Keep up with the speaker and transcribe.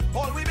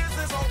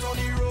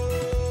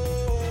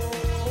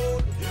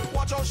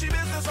Watch how she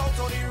business out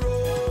on the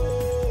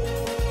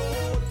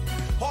road.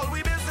 All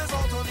we business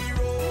out on the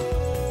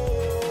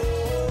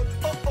road.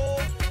 Oh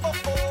oh, oh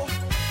oh.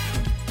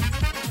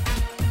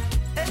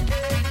 Hey,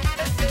 hey,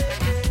 hey,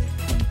 hey.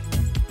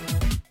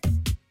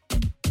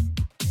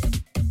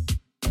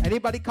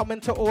 Anybody coming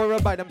to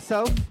Aura by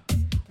themselves?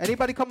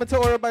 Anybody coming to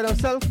Aura by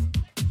themselves?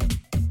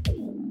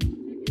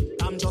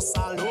 I'm just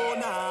a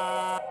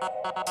loner.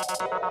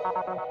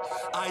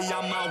 I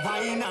am a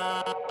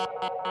whiner.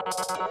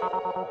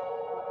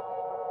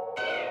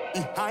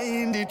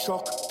 Behind the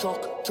truck,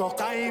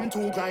 I'm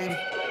too grind.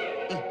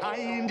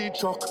 Behind the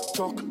truck,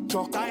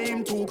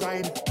 I'm too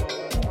grind.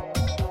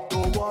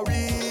 Don't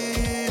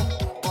worry,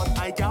 but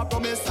I can't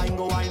promise I ain't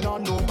go wine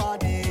on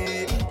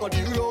nobody. Got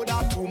the road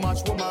have too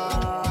much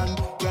woman.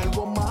 Well,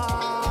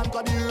 woman,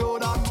 got the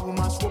road have too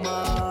much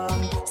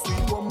woman.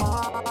 Sweet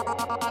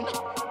woman.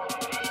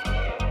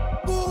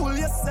 Fool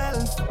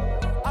yourself.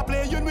 I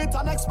play you with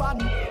an ex-man.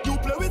 You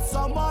play with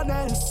someone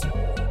else.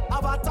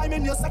 Have a time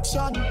in your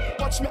section.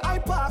 Watch me I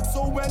park,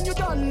 so when you're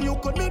done, you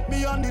could meet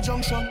me on the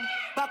junction.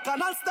 Back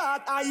and I'll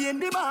start, I in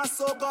the mass.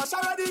 So gosh,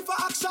 I'm ready for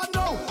action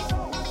now.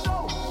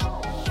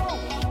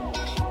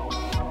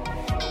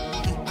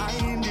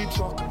 Behind the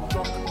truck,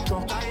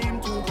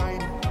 I'm too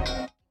grind.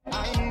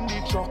 Behind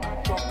the truck,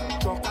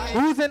 I'm.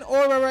 Who's in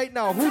Aura right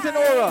now? Who's in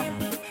Aura?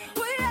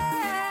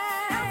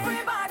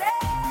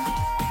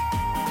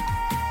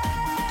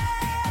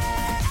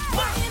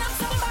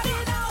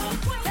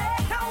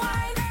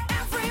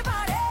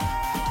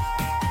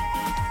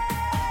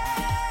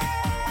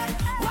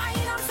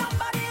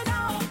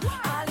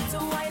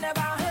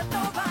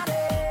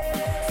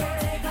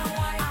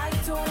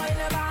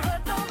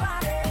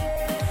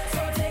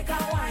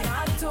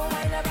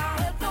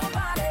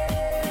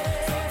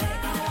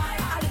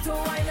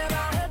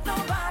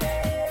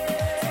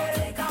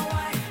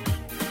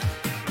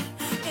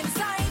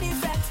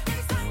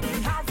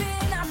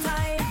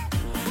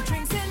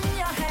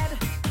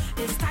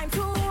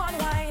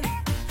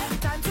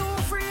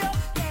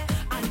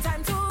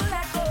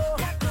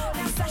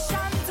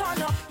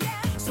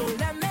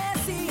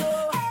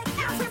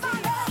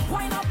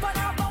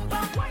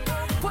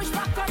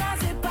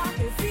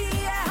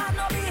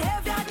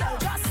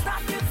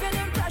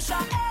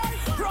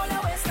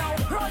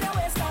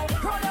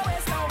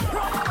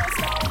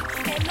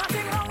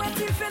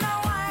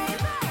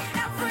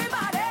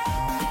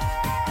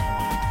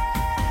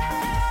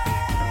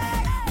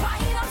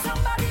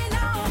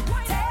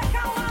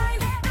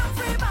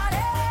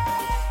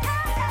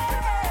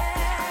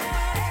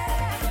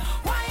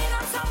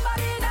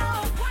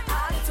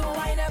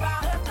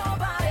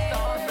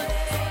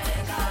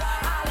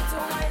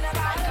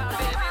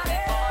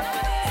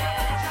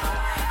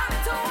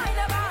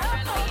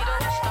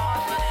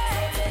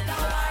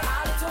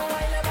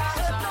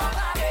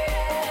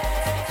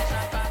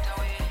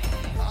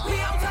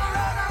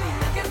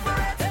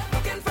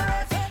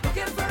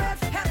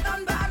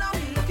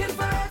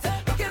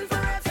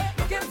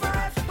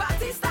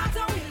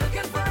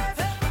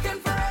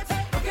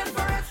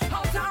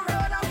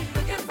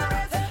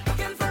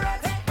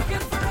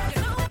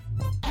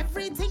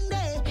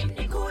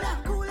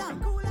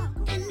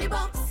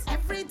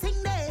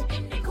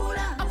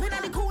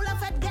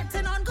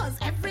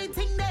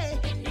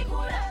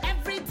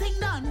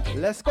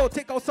 Let's go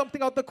take out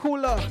something out the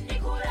cooler.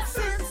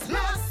 Since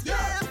last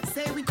year,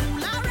 say we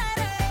cool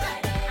already.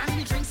 And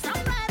we drink some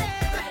ready.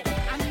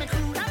 And the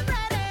crew done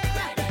ready.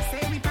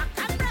 Say we pack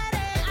and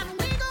ready. And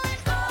we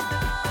going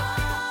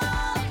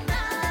all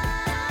night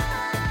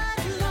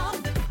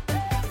long.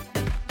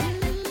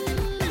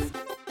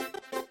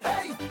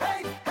 Hey,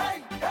 hey, hey,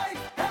 hey,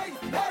 hey,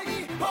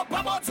 hey, pop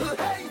a bottle.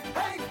 Hey,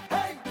 hey,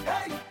 hey,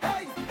 hey,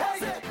 hey,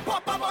 hey,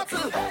 pop a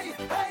bottle. Hey,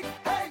 hey,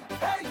 hey,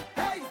 hey,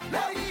 hey,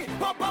 hey,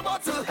 pop a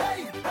bottle.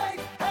 Hey, hey,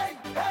 hey,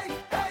 hey,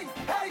 hey,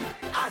 hey.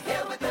 I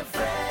here with a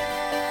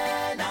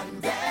friend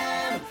and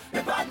them. We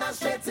partner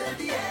straight till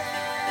the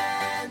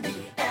end. The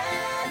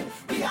end.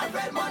 We have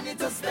real money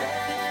to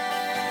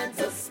spend,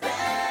 to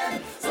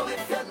spend. So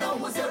if you know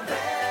who's your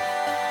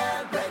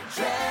real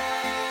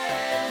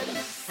brethren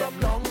from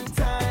long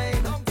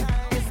time,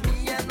 it's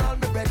me and all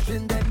my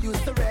brethren. Them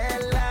used to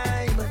red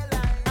line,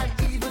 and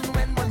even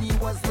when money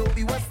was low,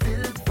 we were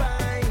still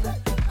fine.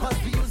 'Cause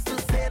we used to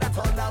say that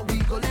all that we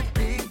go live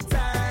big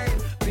time,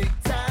 big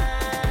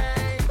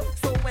time.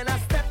 So when I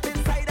step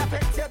inside, I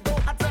bet you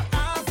don't have to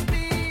ask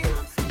me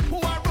who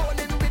I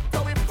rolling with,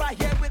 or if I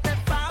here with the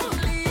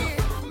family.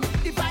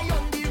 If I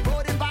on the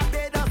road in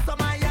Barbados or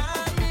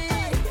Miami,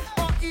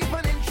 or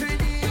even in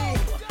Trinidad,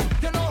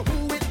 you know who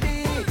with me.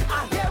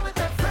 I here with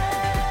a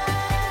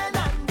friend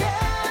and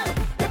them.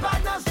 We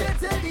partner straight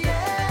till the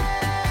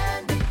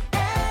end, the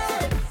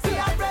end. See,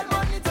 I red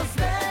money to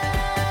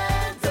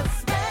spend, to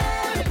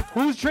spend.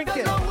 Who's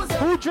drinking?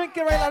 Who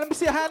drinking right now? Let me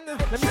see a hand.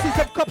 Let me see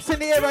some cups in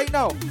the air right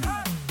now.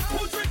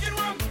 Who's drinking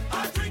rum?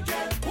 I drink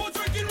it. Who's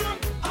drinking rum?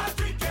 I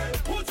drink it.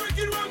 Who's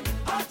drinking rum?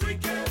 I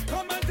drink it.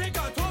 Come and take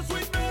a toast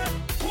with me.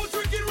 Who's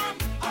drinking rum?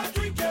 I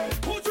drink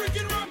it. Who's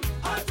drinking rum?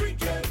 I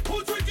drink it.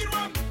 Who's drinking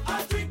rum?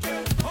 I drink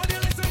it. Hold you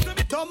listen to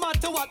me. Don't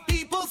matter what people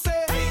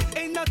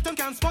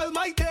can spoil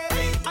my day.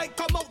 I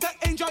come out to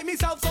enjoy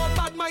myself, so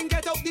bad mind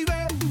get out the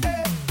way.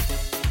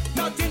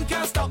 Nothing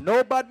can stop.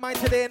 No bad mind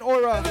today in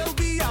Aura. It will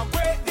be a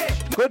great day.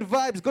 Good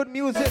vibes, good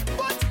music.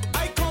 But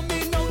I come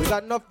in out. We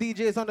got enough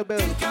DJs on the bill.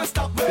 Can't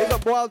stop. Big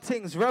up Wild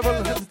Things, Revel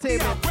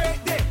Entertainment.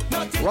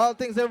 Wild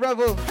Things and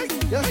Revel.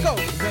 Let's go.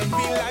 When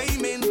we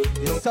liming,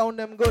 You sound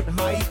them good.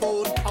 my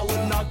phone, I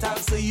will not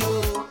answer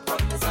you.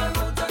 Cause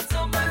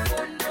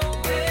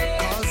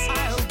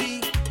I'll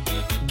be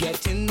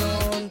getting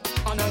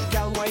on a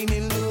gal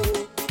whining low.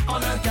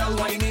 On a gal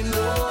whining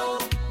low.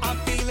 I'm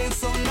feeling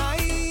so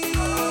nice.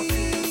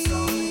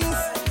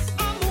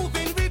 I'm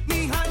moving with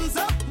me hands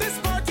up. This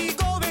party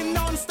going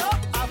non-stop.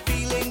 I'm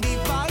feeling the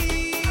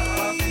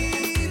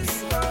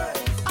vibes.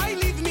 I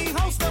leave me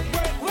house to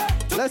break.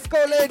 Let's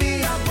go,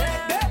 ladies.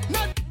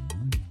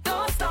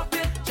 Don't stop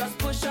it, just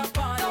push up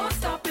on. Don't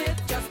stop it,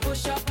 just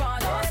push up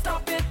on. Don't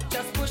stop it,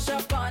 just push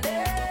up on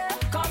it.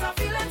 Cause I'm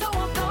feeling the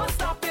warmth. Don't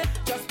stop it,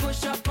 just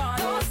push up on.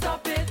 Don't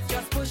stop it,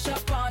 just push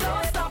up on.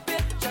 Don't stop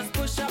it, just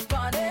push up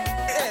on it.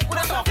 Hey, what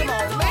are you talking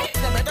about, mate?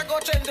 They better go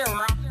change their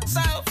rap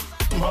self.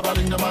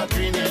 Babbling them a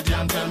teenage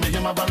and tell me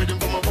him a buried him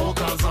for my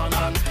vocals on.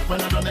 And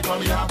when I done they call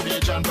me half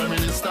page and Prime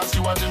Minister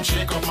Stewart him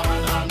shake up my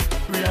hand.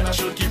 Rihanna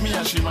should give me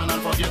a shimon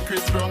and forget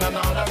Chris Brown and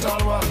all that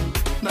all one.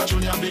 Not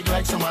Junior big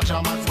like so much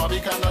a Max Bobby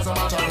can that's a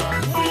matter of.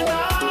 We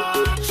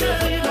not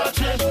change, we not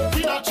change,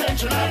 we not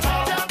changing at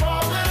all.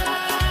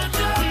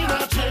 We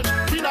not change,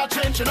 we not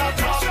changing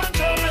at all.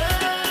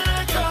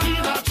 We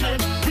not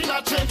change, we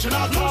not changing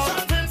at all.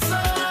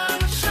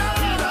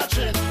 We not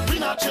change, we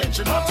not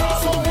changing at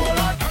all.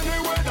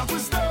 Anywhere that we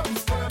step,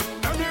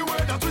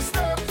 anywhere that we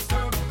step,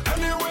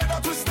 anywhere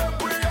that we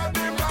step, we are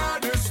the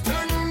baddest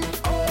thing.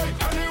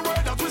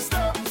 Anywhere that we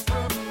step,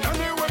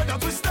 anywhere that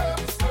we step.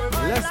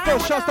 Let's go.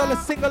 Shout out to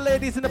the single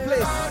ladies in the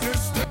place.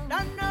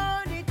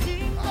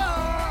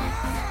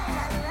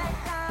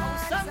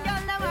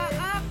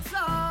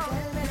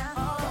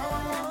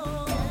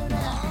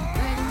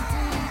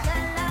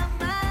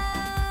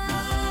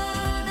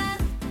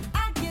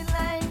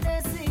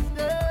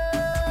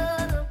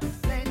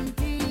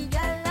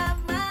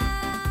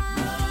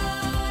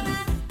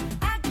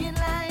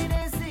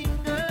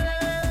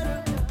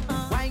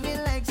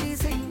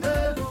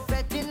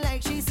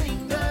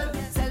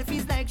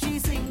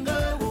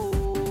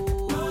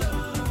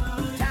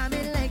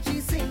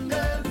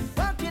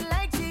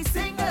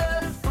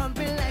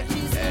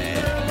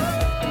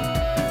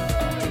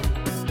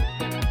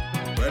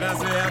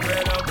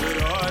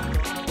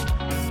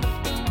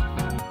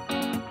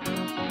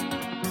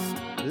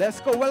 Let's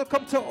go.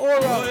 Welcome to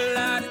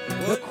Aura,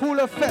 the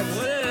cooler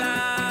fest.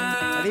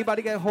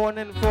 Anybody get horned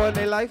in for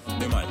their life?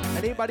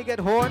 Anybody get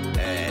horned?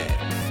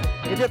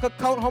 If you could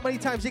count how many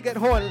times you get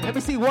horned, let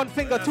me see. 1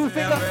 finger, 2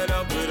 finger.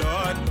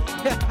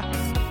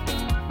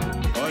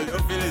 All you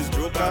feel is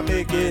joke Can and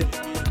make it.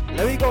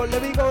 Let me go,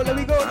 let me go, let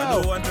me go I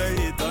don't now. want to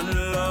hate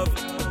on love.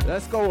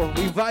 Let's go.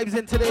 We vibes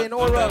in today in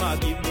One time Aura. I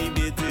give me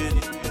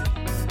beating.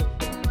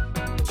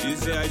 She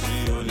say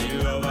she only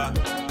lover,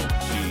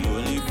 she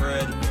only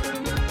friend.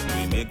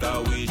 We make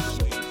a wish,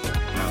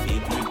 now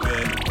eat with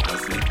pen. I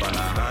sleep and I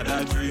had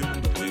a dream.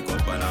 Wake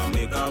up and I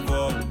make a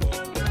vow.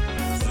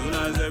 Soon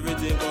as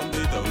everything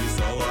complete, we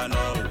saw one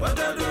up. What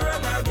I do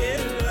wrong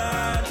again,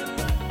 lad?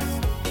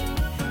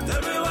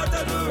 Tell me what I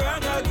do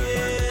wrong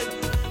again.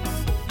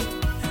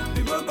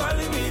 People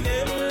calling me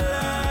name,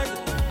 lad.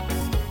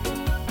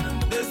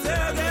 They say I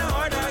get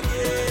hard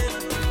again.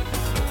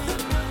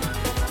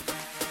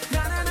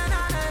 Na na na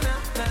na na na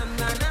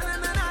na na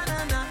na na na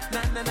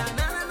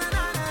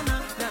na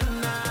na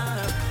na.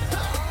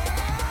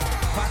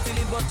 Party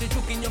but you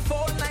juke in your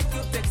phone like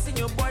you texting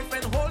your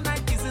boyfriend whole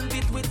night. Isn't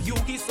it with you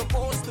he's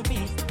supposed to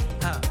be?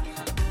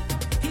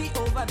 He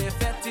over there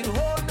fetting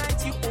whole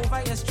night. You over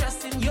here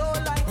stressing your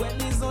life when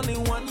there's only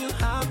one you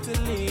have to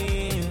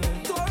live.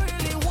 Don't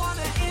really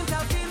wanna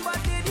intervene, but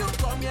did you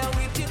come here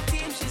with your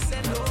team? She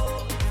said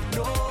no,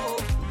 no,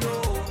 no.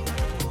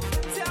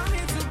 Tell me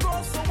to go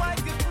so I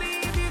could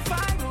leave if I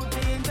don't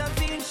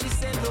intervene. She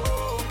said no,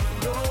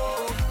 no,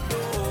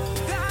 no.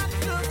 That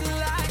look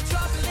like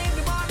trouble in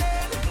the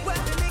morning when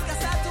the niggas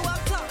start to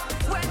up top,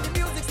 when the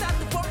music start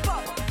to pump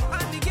up,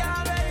 and the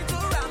girl ready to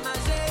ram my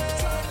shit.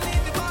 Trouble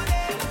in the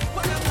morning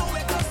when I'm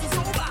nowhere close to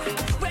sober,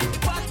 when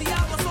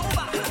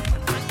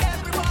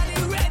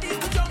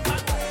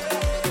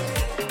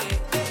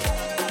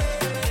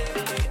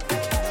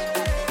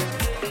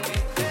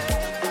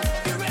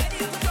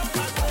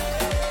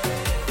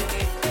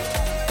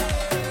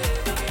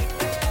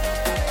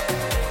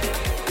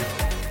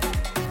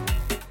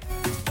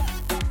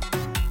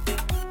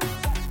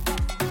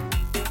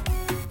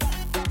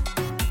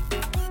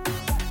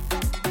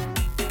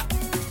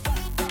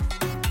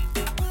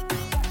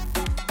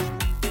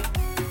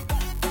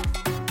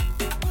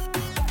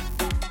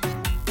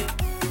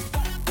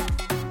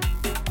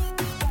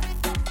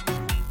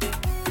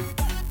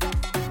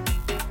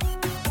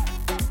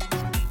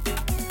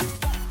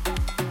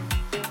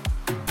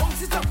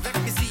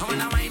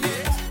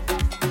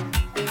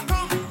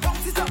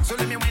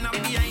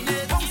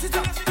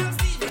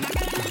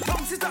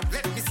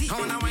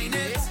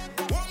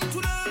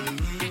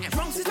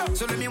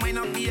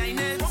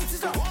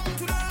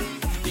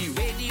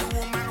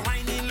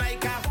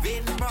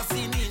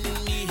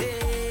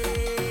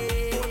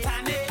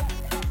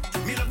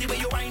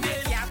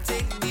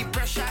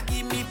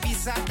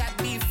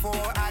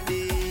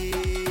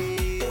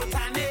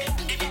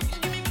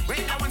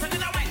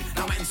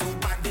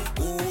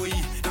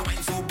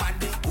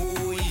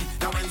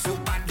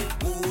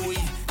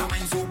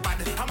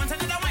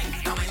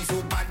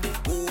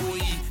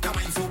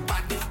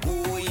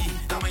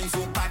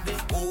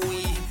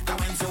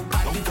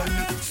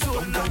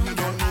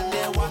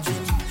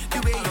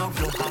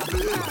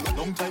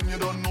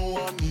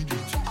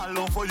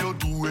for you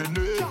doing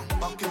it.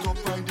 Back it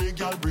up right there,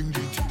 girl, bring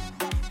it.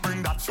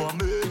 Bring that for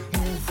me.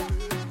 Move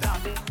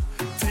that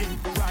thing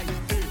right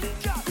there.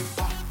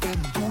 Back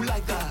and do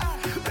like that.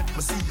 Let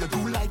me see you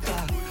do like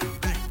that.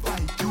 Big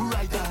bike, you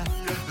right there.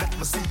 Let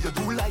me see you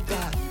do like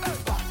that.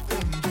 Back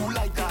and do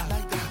like that.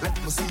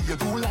 Let me see you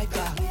do like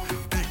that.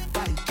 Big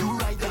bike, you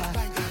right there.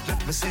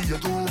 Let me see you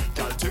do.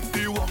 Girl, take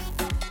the walk.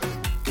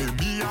 Give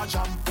me a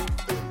jam.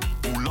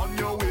 Pull on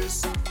your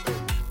waist.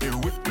 You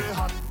whip me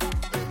hot.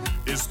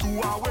 It's 2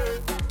 away.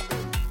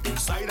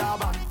 Inside a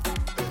band.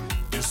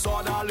 It's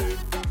orderly.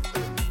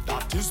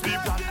 That is the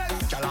plan.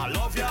 Girl, I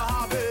love your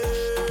habit.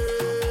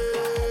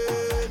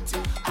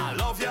 I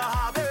love your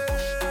habit.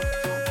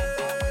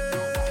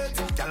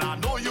 Girl, I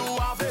know you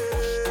have it.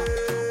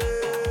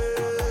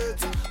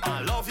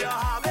 I love your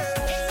habit.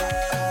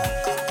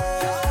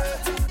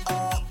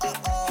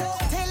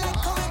 They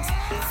like how it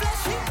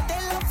fleshy,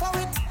 they love how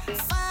it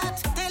fat.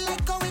 They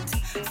like how it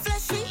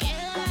fleshy.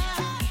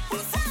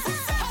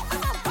 How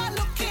my bumper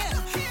looking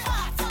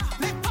fat,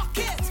 me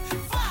pocket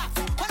fat.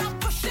 When I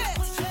push it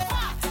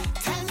fat,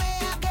 tell me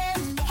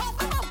again. How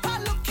my bumper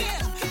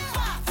looking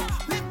fat,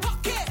 me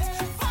pocket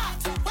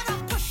fat. When I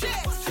push it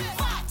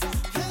fat,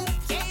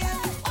 yeah.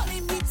 Only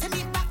me to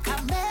me back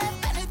and me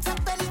bend it up,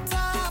 bend it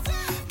up.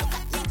 Look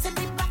at me to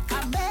me back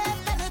and me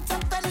bend it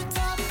up, bend it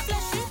up.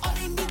 Fleshy,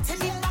 only me to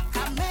me back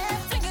and me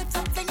fling it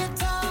up, fling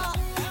it up.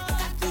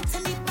 Look at me to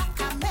me back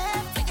and me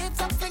fling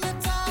it up, fling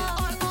it up.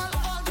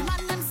 All the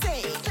man them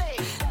say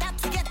that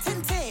we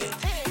getting take.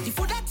 The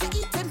food that you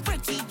eating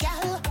pretty,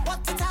 girl,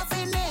 what it have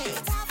in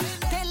it.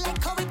 They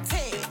like how it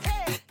take,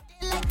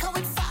 they like how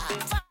it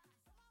fat,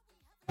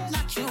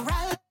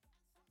 natural.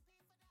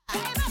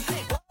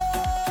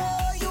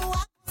 Oh, you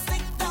are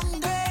sick down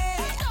there.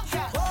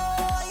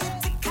 Oh, you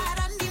thicker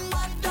than the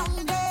mud down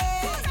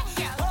there.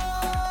 Oh,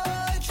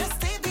 just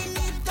stay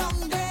beneath down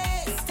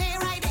there. Stay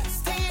right it,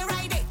 stay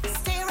right it,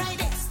 stay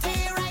right it,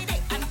 stay right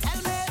it. And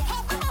tell me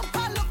how my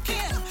bumper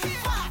looking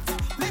fat,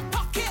 me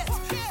pocket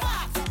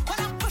fat. When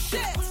I push it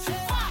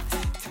fat,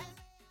 tell me.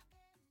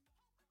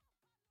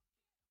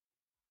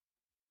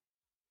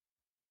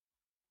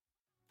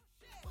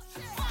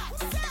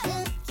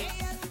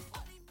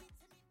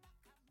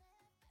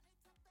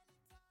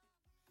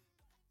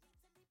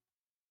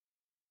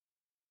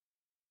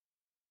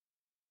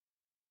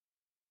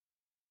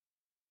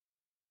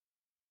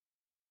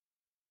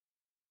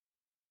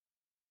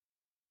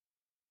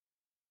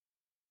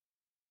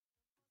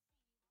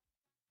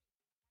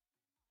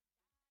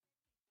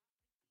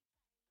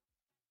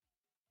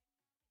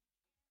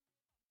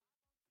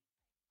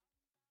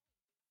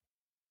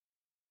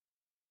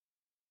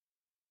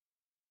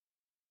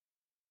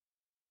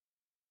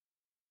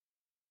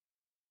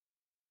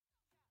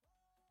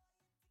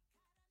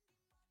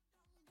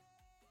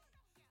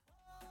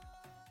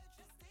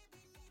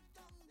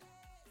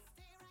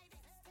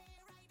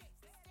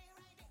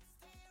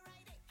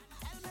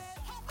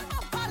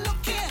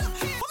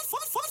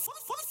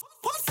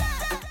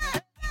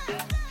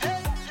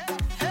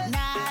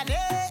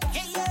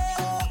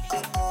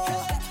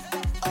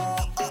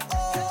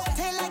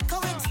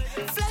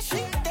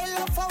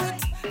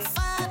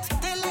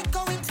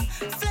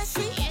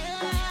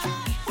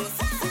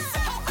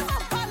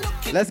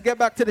 Let's get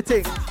back to the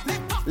thing.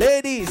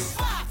 Ladies,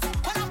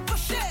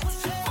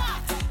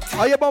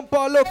 how your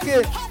bumper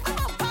looking?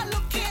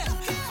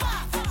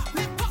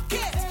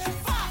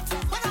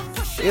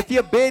 If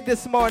you bathed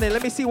this morning,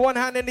 let me see one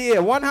hand in the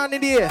air. One hand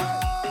in the air.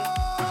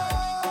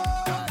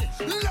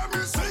 Let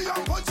me see you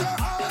put your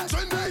hands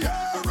in the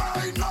air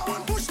right now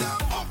and push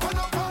them up and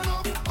up and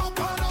up, up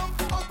and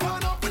up, up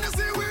and up. When you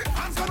see we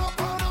hands gone up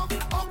and up,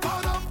 up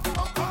and up,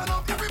 up and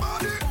up.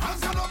 Everybody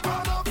hands gone up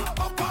and up,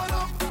 up and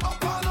up,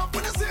 up and up.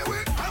 When you see we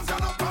hands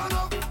gone up and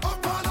up,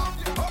 up and up,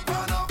 up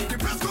and up. The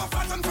place go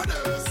fighting for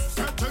this.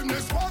 Set in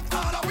this spot,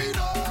 all that we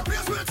know. The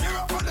place will tear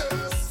up for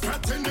this.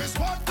 Set in this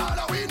spot, all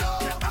that we know.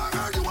 I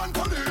heard you want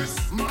police.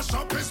 Mash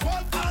up this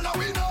spot, all that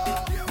we know.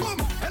 Boom,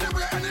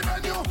 anywhere, any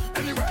venue,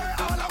 anywhere,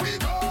 all that we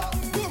go.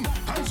 Boom,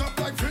 hands up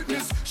like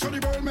fitness. Show the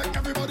world, make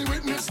everybody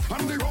witness.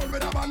 On the road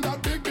with a band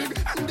that big, big.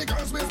 And the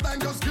girls waistline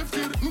just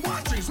gifted.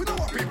 Watch things, we know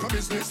what people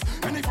business.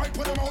 And if I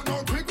put them out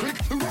now, quick, quick.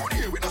 Round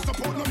here, we don't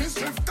support no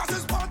mischief. Cause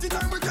it's party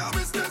time, we can't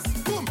business.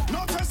 Boom,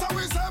 not just how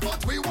we say,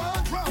 but we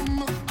want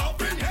rum.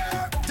 Up in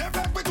here, they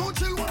back we too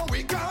chill while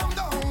we calm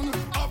down.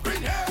 Up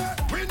in here,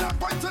 we not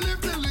going to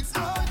live till it's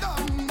all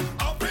done.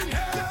 Up in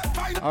here,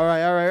 find All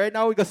right. Right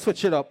now we gonna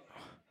switch it up.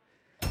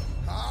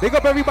 Big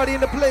up everybody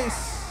in the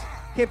place.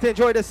 Came to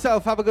enjoy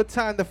themselves, have a good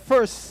time. The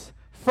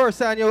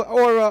first annual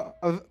Aura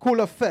of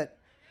Cooler Fete.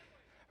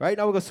 Right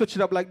now we're gonna switch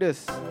it up like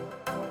this.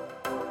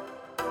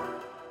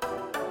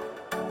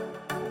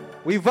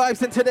 We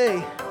vibes in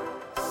today.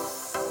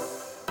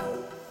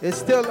 It's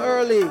still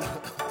early.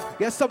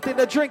 Get something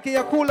to drink in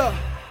your cooler.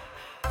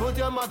 Put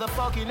your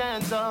motherfucking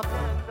hands up.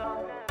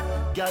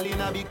 Girl in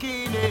a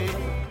bikini.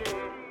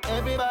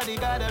 Everybody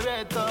got a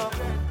red cup.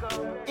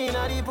 In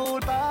a the pool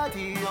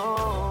party,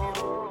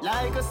 oh.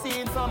 Like a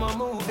scene from a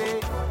movie.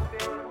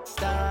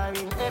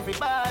 Starring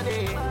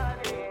everybody.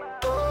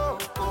 Oh,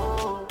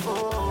 oh.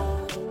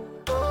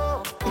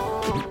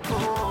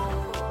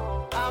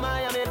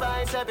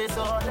 next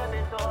episode.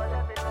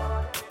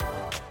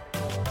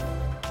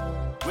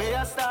 We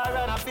a star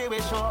and a feel we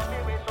show.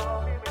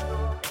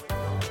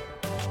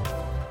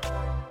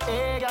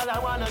 Hey, girl, I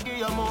wanna give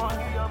you more.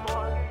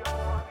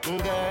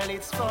 Girl,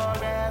 it's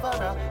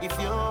forever. If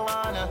you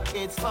wanna,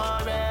 it's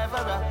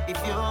forever.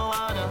 If you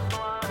wanna.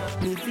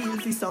 Me feel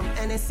for some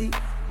NSC.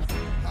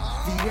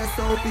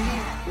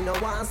 VSOP, you know,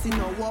 want see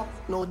no walk,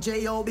 no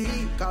JOB.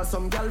 Cause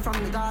some girl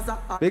from the Gaza.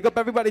 Big up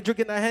everybody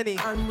drinking the Henny.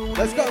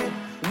 Let's go.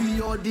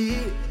 We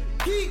OD.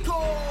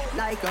 Kiko.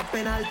 Like a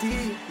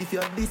penalty. If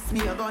you diss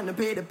me, you're gonna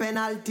pay the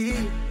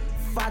penalty.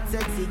 Fat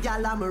sexy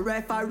gal, I'm a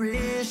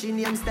referee. She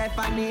named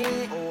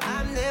Stephanie. Oh,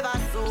 I'm never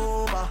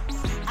sober.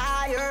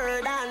 I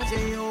heard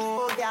Angie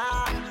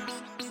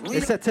Yoga.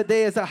 They said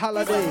today is a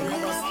holiday.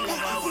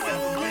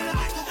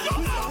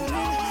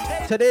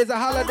 Today is a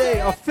holiday,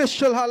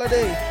 official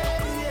holiday.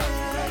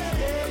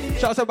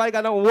 Shout out to everybody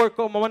got no work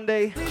on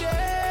Monday.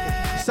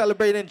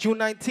 Celebrating June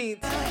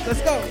 19th.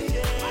 Let's go.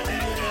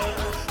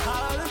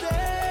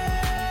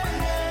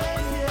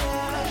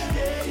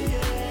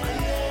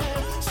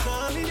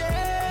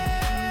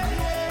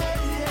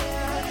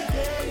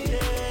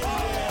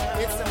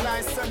 It's a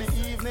nice sunny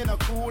evening, a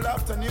cool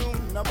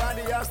afternoon.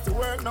 Nobody has to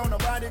work, no,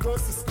 nobody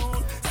goes to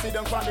school. Sit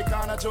down on the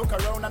corner, joke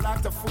around and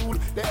act a fool.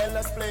 The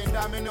elders playing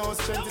dominoes,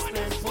 strength is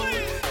playing pool.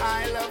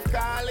 I love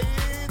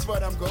college,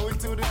 but I'm going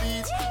to the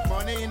beach.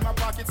 Money in my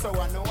pocket, so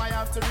I know I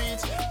have to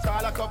reach.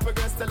 Call a couple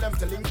girls, tell them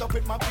to link up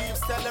with my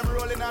peeps. Tell them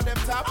rolling on them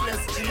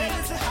topless jeans.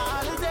 It's a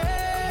holiday.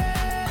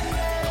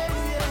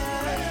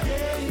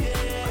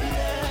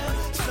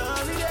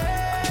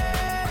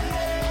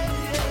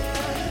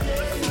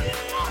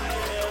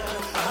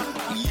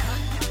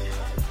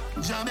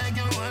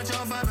 Jamaican watch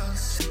over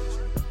us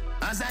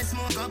as I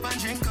smoke up and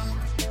drink up.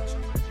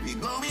 We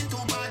going to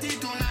party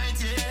tonight,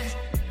 yeah.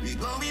 We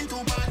going to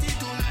party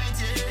tonight,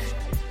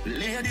 yeah.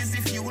 Ladies,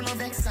 if you love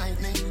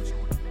excitement,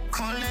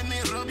 come let me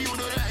rub you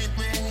the right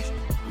way.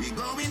 We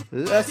going.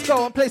 Let's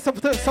go and play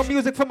some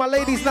music for my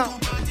ladies now.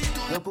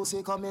 Your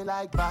pussy coming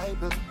like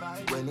Bible.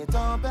 When it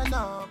open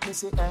up, me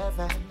see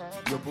heaven.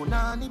 Your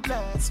punani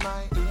bless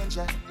my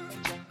angel.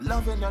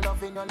 Loving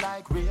you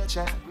like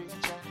Rachel.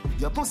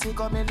 Your pussy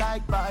coming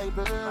like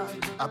Bible.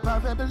 A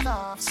parable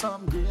of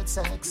some great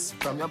sex.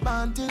 From your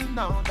band till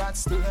now,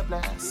 that's still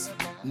blessed.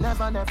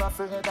 Never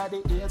afraid that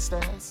the AIDS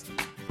test.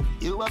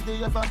 You have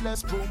the ever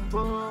blessed boom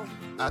boom.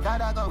 I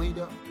gotta go with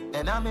you,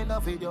 and I'm in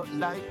love with you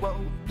like whoa.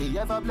 The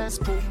ever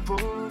blessed boom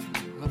boom.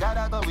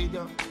 Gotta go with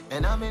you,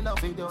 and I'm in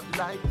love with you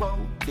like whoa.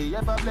 The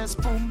ever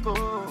blessed boom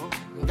boom.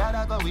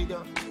 Gotta go with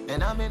you,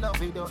 and I'm in love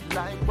with you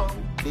like whoa.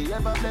 The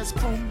ever blessed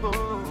boom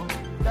boom.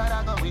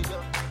 Gotta go with you,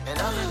 and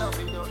I'm in love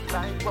with you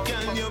like whoa.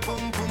 Can you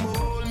boom boom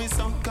hold me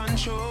some,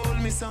 control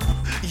me some?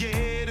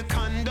 Yeah, the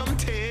condom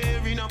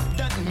tearing up,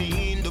 that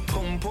mean the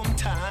pum pum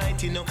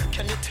tight, you know.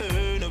 Can you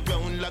turn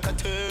around like a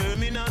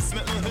terminus?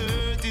 Make me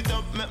hurt it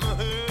up, make me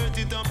hurt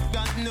it up.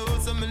 God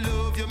knows I'm in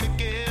love you, me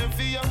care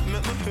for you.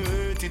 Make me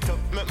hurt it up,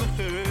 make me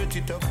hurt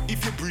it up.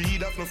 If you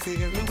breathe off no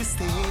fear, me we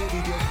stay with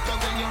you. Cause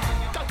when you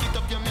cock it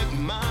up, you make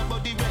my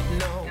body red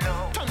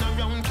now. Turn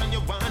around, can you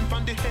wind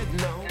from the head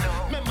now?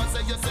 Remember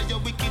say you're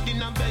wicked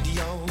in a bed,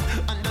 yo.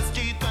 And the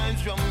street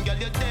vibes wrong, girl,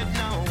 you're dead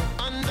now.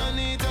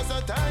 Underneath you're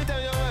so tight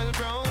and you're well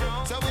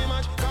brown. So we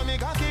match, come me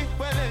cocky,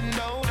 well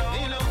endowed.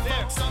 Me love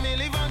fuck, so me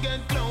live and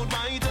get cloud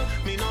white.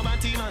 Me no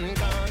batty man,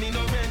 can me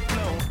no red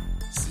cloud.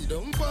 Sit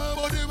down for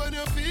body when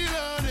you feel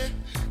on it.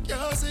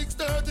 Can't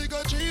 6:30,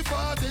 go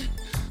 3:40.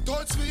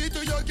 Touch sweet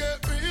till you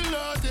get real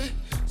naughty.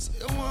 Say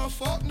you want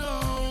fuck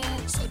now.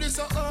 So this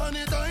a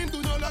honey time,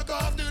 do not lock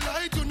off the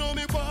light. You know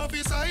me pop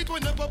his sight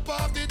when you pop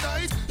off the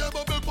tight. The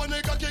bubble pon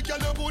the cocky,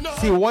 can you put now?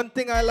 See, one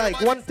thing I like.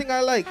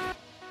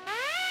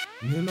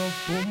 Me love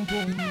pum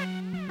pum.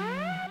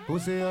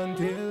 Pussy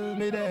until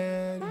me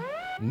dead.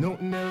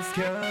 Nothing else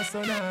can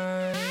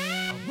survive.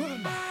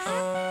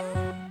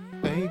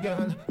 Hey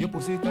girl, your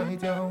pussy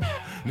tight, yo.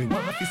 Me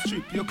want to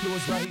strip your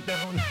clothes right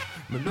down.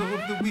 Me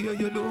love the way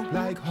you look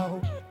like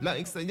how.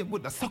 Like say you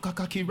woulda suck a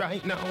cocky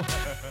right now.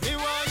 Me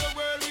want your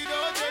world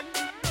without end.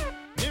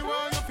 Me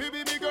want your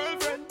baby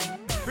girlfriend.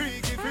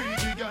 Freaky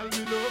girl,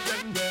 me love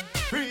them, yeah.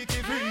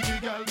 Freaky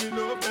girl, me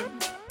love them.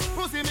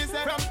 Pussy me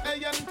say from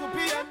AM to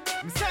PM.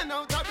 Me send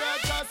out a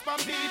broadcast from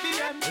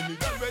BBM. Any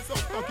girl we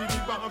suck cocky, me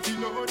want to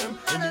know them.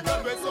 Any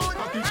girl we suck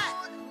cocky.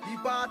 The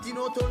party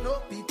no turn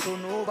up, it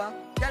turn over.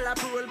 Girl a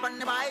roll on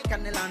the bike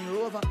and the Land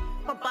Rover.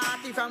 My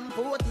party from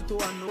 40 to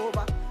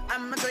Hanover.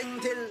 I'm a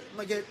drink till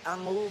me get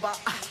hangover.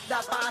 The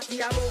party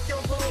about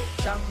your boat.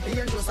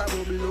 Champagne just a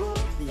bubble.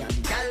 Me and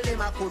the girl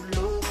them a could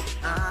low.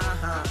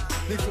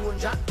 Me phone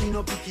jack, me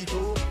no pick it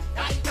up.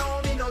 Right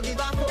now me no give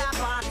a fuck. The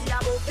party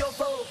about your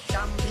boat.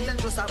 Champagne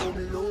just a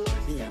bubble.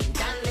 Me and the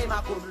girl them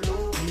a could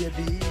low.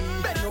 Baby,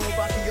 bend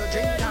over to your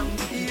drink and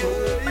pick it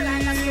up. Me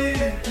like a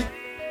student.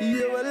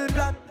 Yeah, well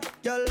black.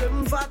 Girl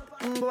them fat,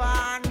 go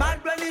on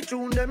bad when they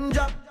tune them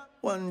drop.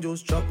 One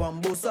just chop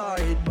and bust her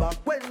head back.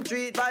 When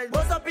treat vibes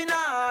bust up in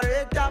her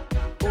head top.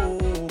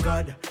 Oh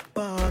God,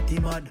 party party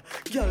mad.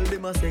 Girl,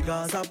 them a say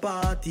Gaza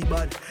party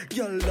bad.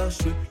 Girl, that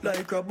shit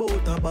like a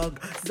butter bag.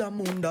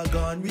 Zamunda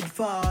gone with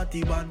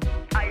 40 man.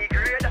 I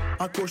grade.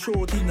 I crush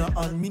out in a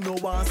hand. Me no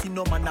want see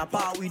no man a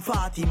part with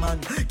 40 man.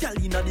 Girl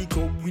inna the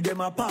club with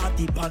them a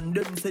party pan.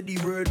 Them say the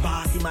word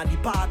party man, the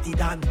party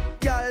done.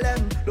 Girl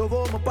them love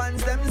how my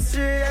pants them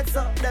straight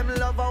up. Them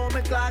love how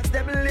my clocks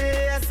them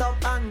lace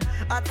up. And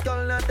at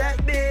girl not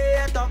take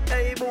bait up.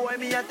 Hey boy,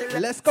 me a tell.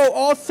 Let's go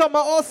all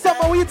summer,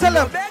 what you tell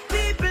them? Beg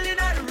people in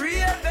a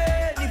raving.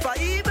 If I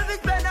even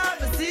if spend all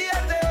the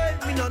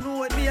saving, me no know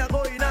when me a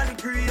going on the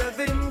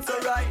craving. So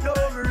right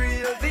now me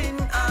raving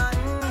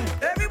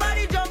and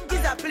everybody jump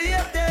is a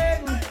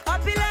plaything. I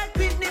feel like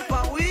picnic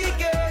for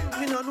weekend.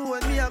 Me no know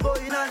when me a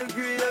going on the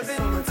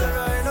craving. So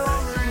right now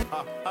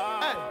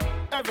Hey,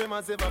 every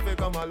man say if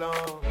come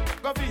along,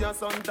 go for your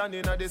suntan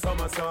in the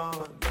summer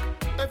sun.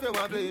 If you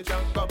want bleach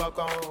and go back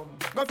home,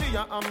 go for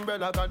your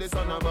umbrella 'cause the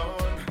sun a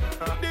burn.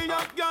 The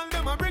young girl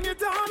them a bring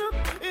it on,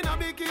 in a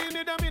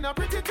bikini them in a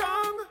pretty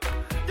tongue.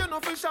 You know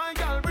for shy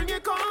girl bring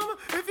it come.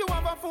 If you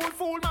have a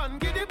fool man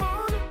get it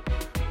on.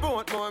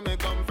 Both more may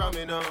come from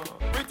me now.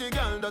 Pretty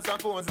girl does a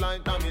pose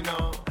like dummy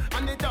now.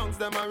 And the tongues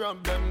them a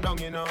rub them down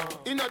you know.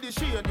 Inna the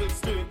shade with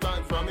straight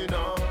vibes from me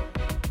now.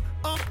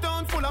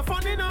 Uptown full of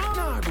fun you know.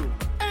 Nah, do.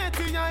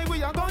 ATI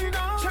we are going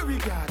now. Cherry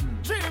Garden,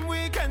 Dream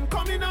Weekend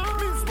coming now.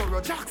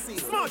 Minsboro, Jackson,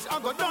 Smush I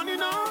got done you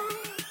know.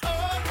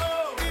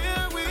 Oh,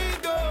 here we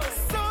go.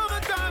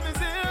 Summertime is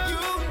here,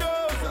 you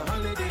know. It's a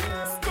holiday.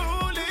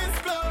 School is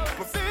closed,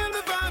 but feel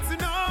the vibes you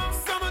know.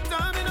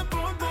 Summertime in a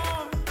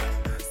Portmore,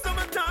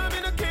 summertime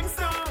in a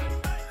Kingston,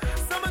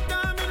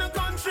 summertime in a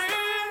country,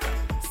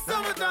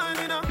 summertime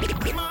in a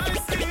my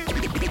city.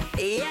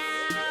 yeah.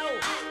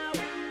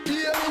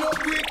 Yeah, me no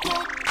quick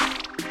up.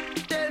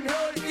 Tell me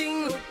how the thing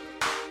look.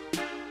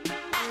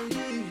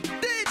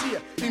 DJ,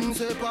 him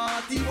say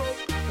party bop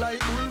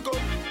like Hulk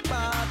up.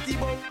 Party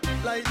bop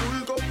like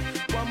Hulk up.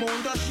 One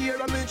month a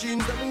share of me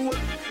jeans them wood.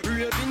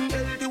 Raving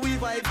healthy we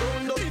vibe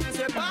down low. Him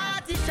say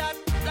party shot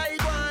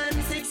like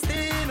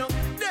 116.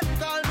 Them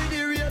call me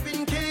the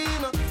raving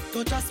king.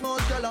 Touch a small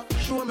girl,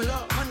 show me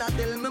love. And I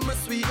tell me my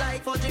sweet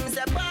like for Jim.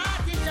 Say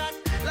party shot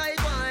like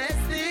 1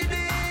 STD.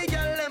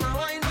 Girl, them a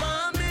wine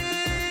for me.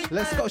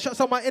 Let's go, shout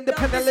out my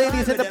independent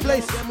ladies in the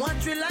place. Them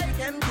watch we like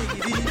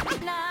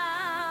MTV.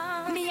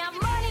 Nah, me have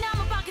money in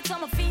my pocket, so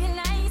I feel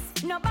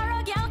nice. No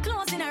borrow girl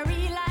clothes in a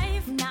real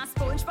life. Nah,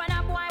 sponge for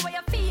a boy where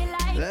you feel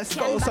like. Let's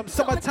go, some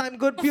summertime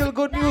good, feel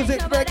good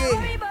music,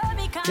 reggae.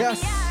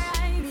 Yes.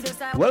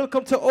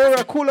 Welcome to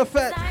Aura Cool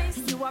Effect.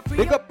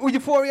 Big up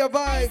Euphoria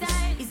vibes.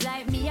 It's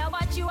like me, I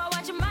watch you, I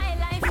watch my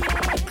life.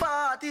 Yeah.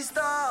 Party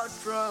start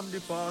from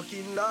the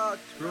parking lot.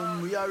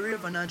 From we are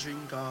rave and a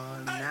drink all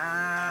night,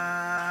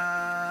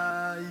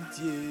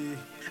 yeah.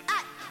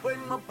 Ay, when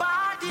my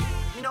party,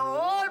 me no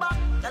hold back.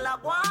 Tell a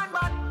one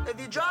back,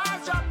 every dry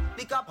drop,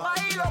 pick a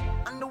pile up,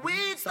 and the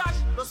weed stash,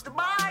 plus the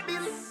bar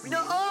bill, me no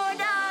hold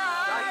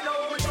that. Right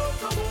now, me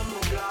just a bum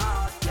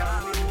glass, yeah,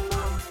 me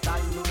warm.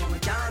 Right now, me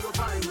can't go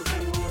find the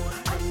phone.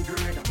 I'm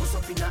great, I bust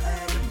up in the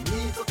head,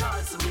 need to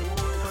call some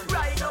more.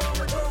 Right now,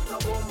 me just a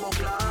bum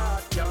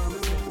glass, yeah, me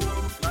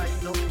warm. Right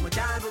now, me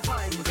can't go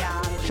find the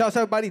gal. Shouts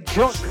everybody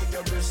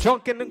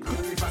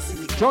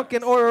drunk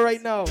in Aura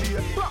right now.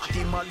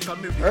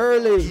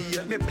 Early.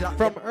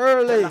 From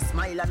early.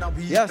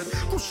 Yes.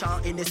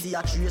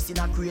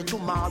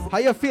 How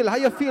you feel? How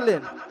you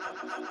feeling?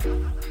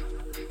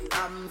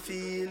 I'm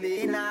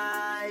feeling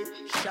nice.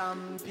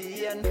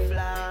 Champagne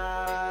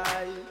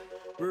fly.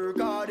 Work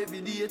hard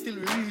every day till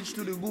we reach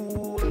to the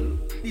goal.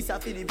 This are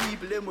for the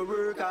people them we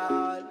work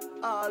hard.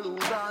 All who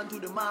gone to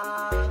the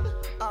man.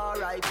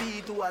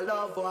 R.I.P. to a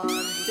loved one.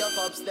 Your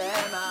cups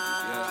them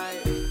high.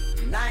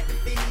 Night the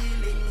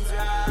feelings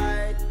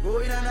right.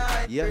 Going on a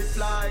night. Yes.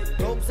 Fly.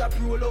 Dogs are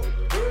roll up.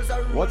 Girls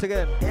are roll. Once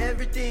again.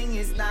 Everything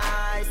is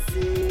nice.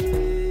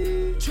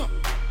 Yeah.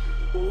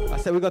 I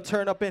said we gonna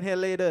turn up in here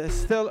later. It's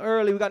still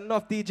early. We got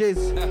enough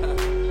DJs.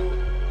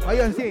 How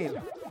you seeing?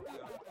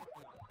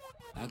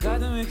 I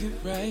gotta make it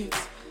right.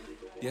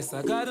 Yes,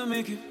 I gotta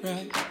make it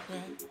right.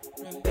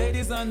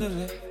 Ladies on the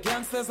left,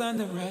 gangsters on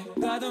the right.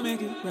 Gotta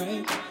make it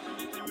right.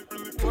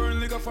 Foreign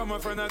liquor from my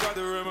friend, I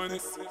gotta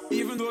reminisce.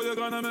 Even though you're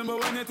gonna remember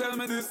when you tell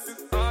me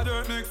this. Hard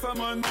work makes some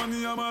man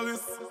money on my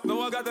list.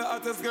 Now I got the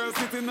hottest girl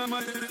sitting on my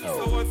list.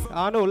 So what's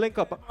I know, link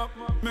up.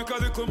 Make a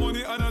little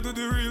money and I do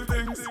the real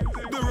things.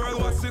 The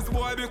world watch this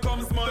boy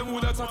becomes man. Them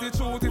woulda chat the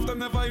truth if they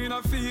never in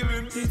a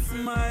feeling. It's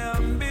my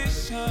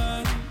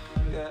ambition.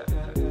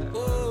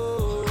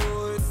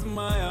 Oh, it's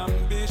my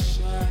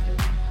ambition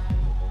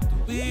to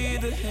be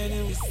the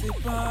henny we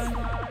sip on.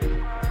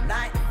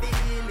 Night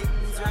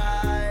feelings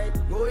right.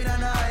 Going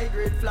on a high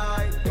grade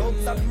flight.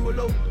 Dogs are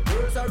roll out,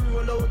 girls are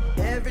roll out.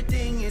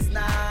 Everything is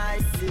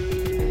nice.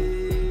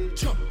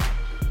 Yeah.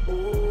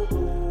 Oh,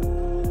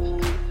 oh,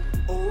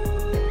 oh,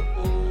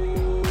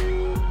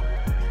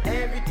 oh.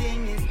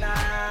 Everything is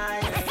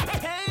nice.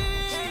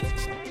 Hey,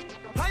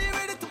 are you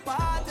ready to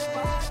party?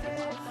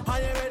 Are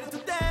you ready to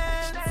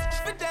dance?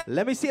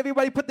 Let me see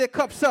everybody put their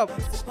cups up.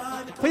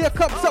 Put your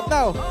cups up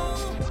now.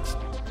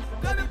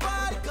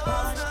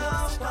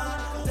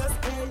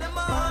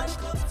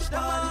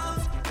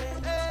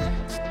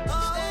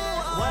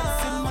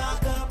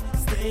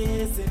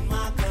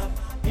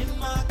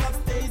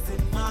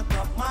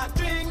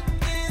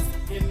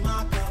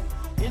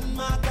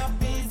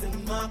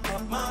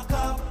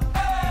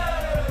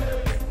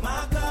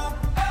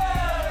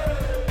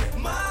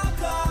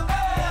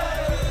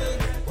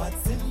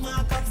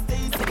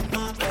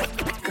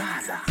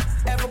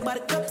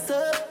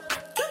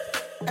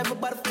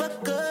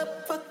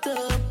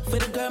 For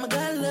the girl my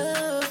God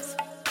loves,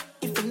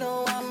 if you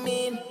know what I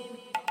mean.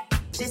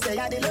 She say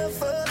I did love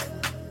fuck.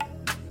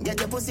 Get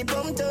your pussy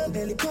pumped up,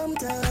 belly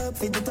pumped up.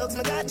 Fit the talks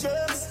my God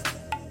drugs,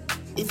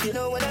 if you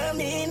know what I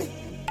mean.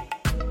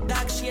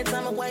 Dark shades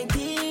on my white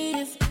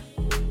tees.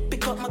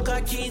 Pick up my car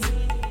keys.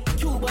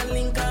 Cuban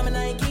link on my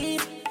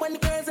Nikes. When the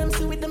girls I'm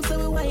see with them so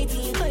we white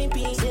tees.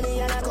 See me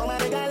and I come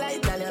and make a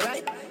light, tell you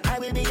right. I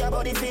will be your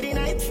body for the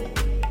night.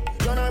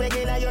 You're not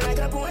regular, you're like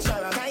a Porsche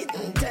or a kite.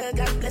 Tell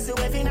God bless you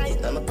every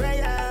night, I'm a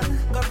prayer.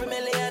 Go for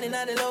million in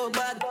the low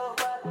bag.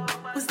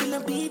 We still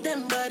don't beat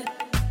them bad.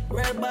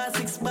 Red bar,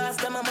 6 bars,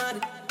 them a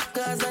mad.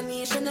 Cause a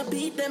nation to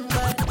beat them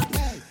bad.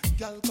 Hey,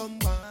 girl come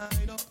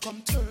wind up.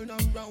 Come turn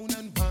around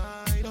and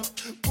wind up.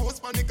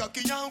 Post my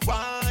cocky and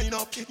wind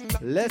up.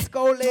 Let's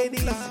go,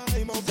 ladies.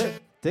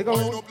 Take a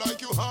wind up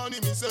like you honey,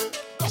 me say.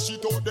 Dash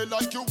it out there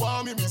like you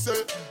want me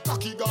say.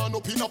 Cocky gone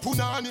up in a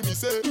punani, me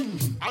say.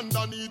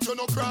 Underneath you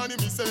no cranny,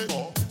 me say.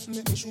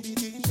 Make me shoot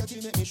it in, catty,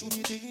 make me shoot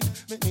it in.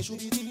 Make me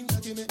shoot it in,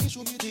 catty, make me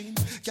shoot it in.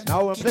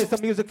 Now we'll play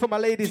some music for my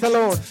ladies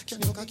alone.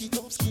 Can you cocky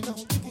top skin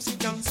out, the pussy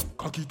dance?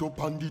 Cocky top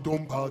and the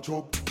dumper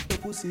chop. The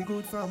pussy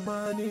good from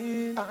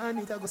morning, and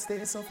it a go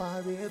stay so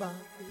forever.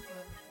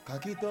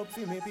 Cock it up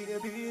for me,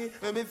 baby.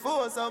 Let me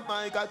force up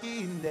my cocky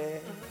in there.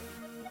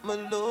 My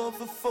love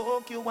for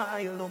fuck you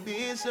while no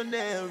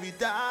missionary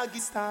doggy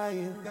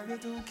style. Girl, you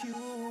too cute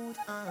and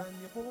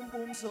your boom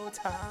boom so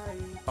tight.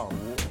 Oh,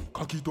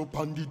 cock it up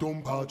and the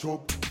dumper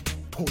chop.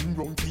 Turn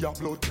round to your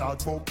blood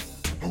clot fuck.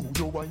 Oh,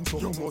 you wine so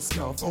you must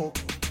can't fuck.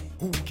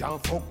 Who can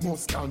fuck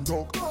must can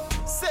duck.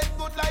 Set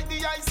good like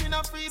the ice in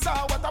a freezer.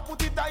 What I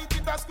put it tight,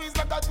 it a squeeze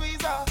like a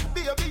tweezer.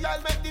 Baby,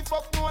 I'll make the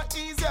fuck more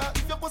easier.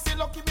 If your pussy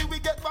lucky me, we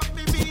get back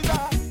me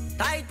visa.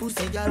 Tight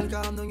pussy, girl,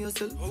 calm down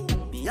yourself.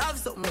 Me have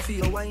something for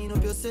you, wind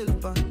up yourself.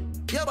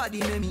 Your body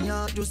make me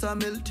heart just a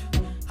melt.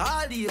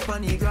 All the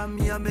panigram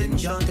me a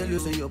mention. Tell you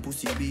say your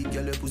pussy big,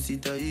 girl, your pussy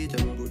tight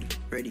and good.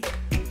 Ready?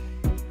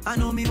 I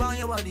know me want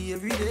your body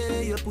every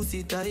day. Your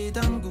pussy tight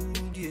and good,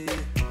 yeah.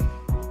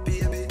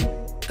 Baby,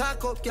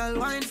 cock up, girl,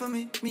 wine for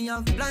me. Me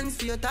have plans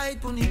for your tight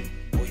pony.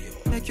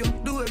 Make you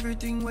do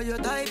everything where you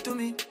tight to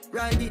me.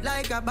 Ride it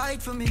like a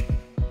bite for me.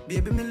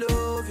 Baby, me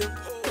love you,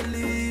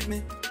 believe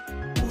me.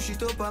 Push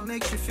it up and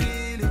make she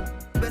feel it.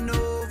 Bend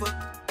over,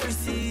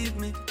 receive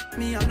me.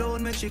 Me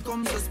alone make she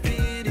come so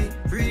speedy.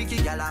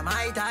 Freaky girl, I'm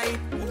my type.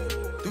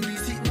 To be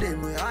sitting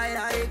them where I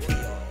like.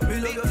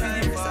 Me love your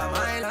feelings, I'm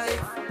my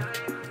life.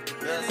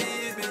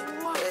 Believe me.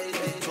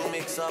 To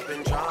mix up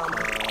in drama,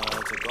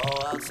 to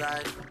go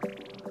outside.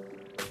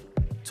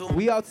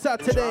 We outside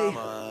today.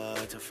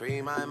 To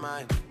free my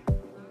mind.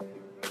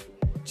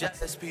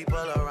 Just people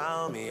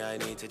around me, I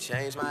need to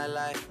change my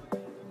life.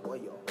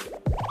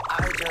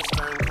 I just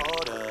turn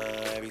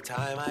colder every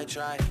time I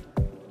try.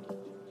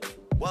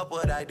 What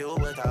would I do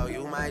without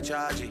you, my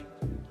Georgie?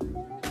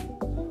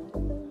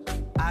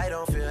 I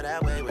don't feel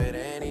that way with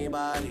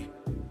anybody.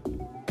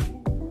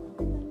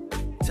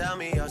 Tell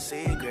me your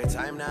secrets,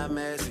 I'm not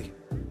messy.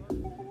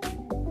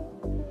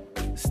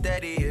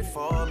 Steady it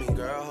for me,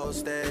 girl, hold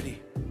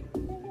steady.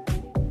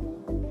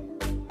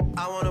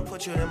 I wanna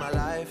put you in my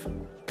life.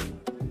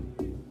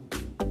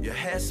 Your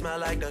hair smell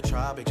like the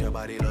tropics, your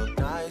body look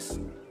nice.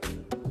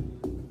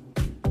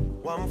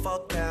 One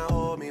fuck can't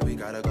hold me, we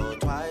gotta go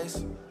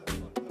twice.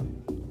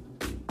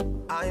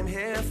 I'm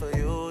here for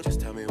you,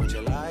 just tell me what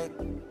you like.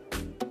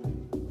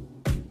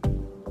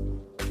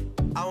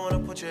 I wanna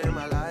put you in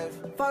my life.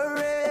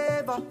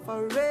 Forever,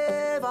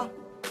 forever,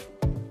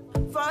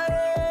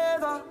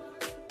 forever,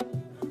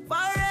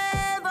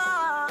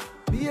 forever.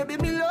 Baby,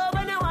 me love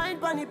when you wine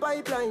pon the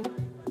pipeline.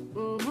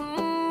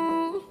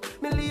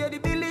 Me lady,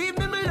 believe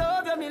me, me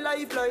love you, me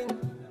lifeline.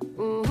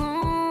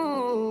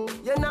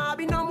 You nah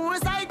be no more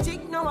side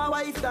chick, no a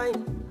wife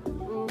time.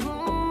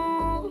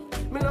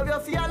 Me love you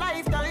for your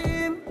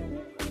lifetime.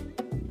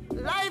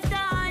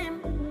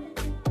 Lifetime.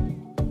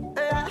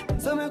 Yeah.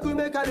 So me could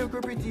make a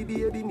look pretty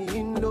baby. Me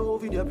in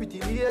love with your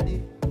pretty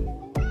lady.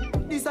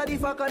 This a the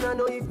fuck and I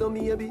know if no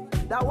maybe.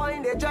 That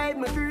wine they drive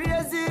me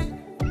crazy.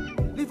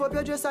 Lift up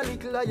your dress a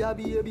little like your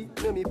baby.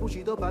 Let me push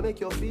it up and make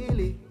you feel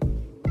it.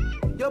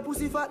 Your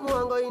pussy fat no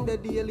and go in the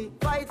daily.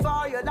 Fight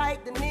for you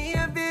like the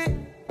Navy.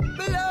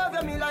 Me love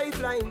you, me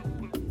lifeline.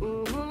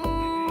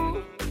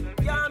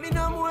 Yeah, me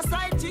no more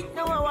side chick,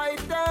 no a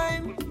wife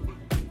time.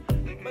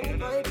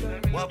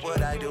 What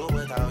would I do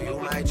without you,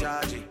 my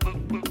Georgie?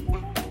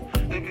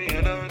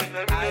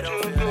 I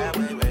don't feel that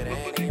way with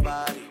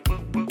anybody.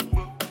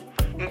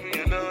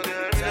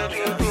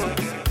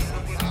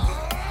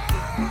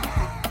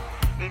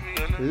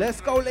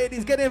 Let's go,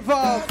 ladies, get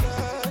involved.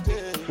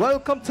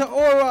 Welcome to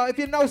Aura, if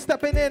you're now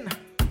stepping in.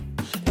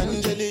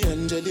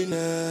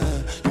 Angelina,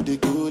 you the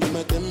cool in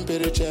my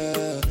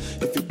temperature.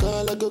 If you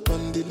call, I go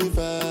come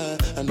deliver.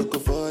 I no go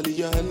fall in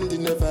your hand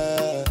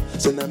never.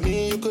 So now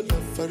me you could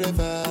love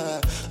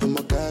forever. I'm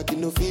a cocky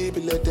no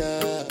feeble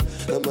letter.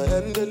 I'm a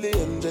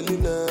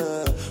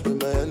Angelina,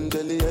 with my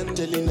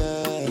Angelina.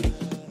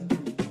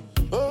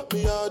 Oh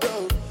me all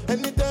down.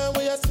 Anytime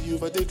when I see you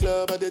for the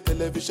club or the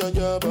television,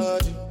 your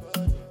body.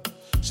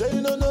 Sure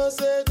you know no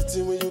say the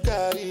thing when you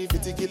carry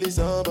killing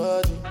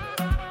somebody.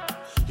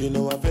 You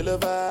know I feel a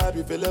vibe,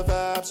 you feel a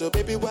vibe, so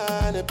baby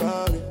whine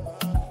about me.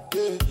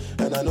 Yeah,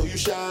 and I know you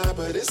shy,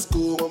 but it's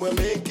cool when we're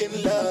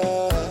making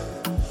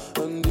love.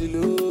 On the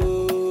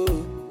low,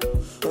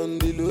 on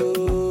the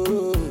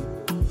low,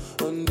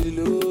 on the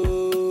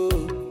low,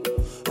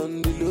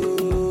 on the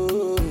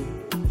low,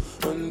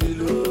 on the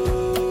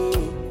low,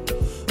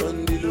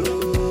 on the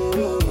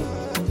low,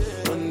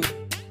 on the.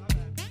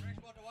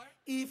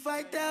 If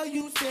I tell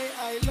you, say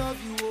I love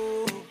you,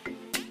 oh.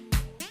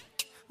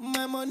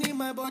 My money,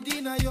 my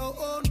body, now your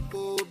own,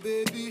 oh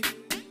baby.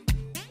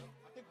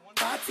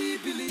 30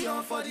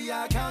 billion for the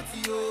account,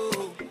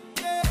 yo.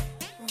 Yeah.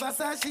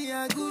 Versace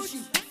and Gucci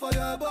for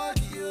your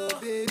body, oh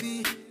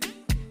baby.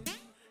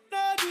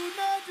 No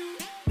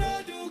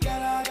do,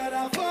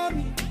 gotta for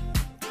me.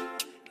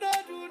 No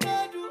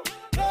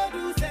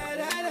do, say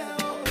that,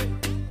 oh.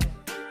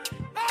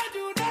 No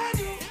do,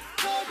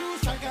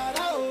 shakara,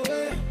 oh.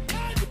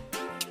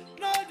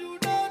 No do,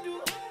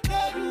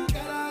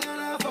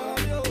 gotta for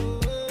me, oh.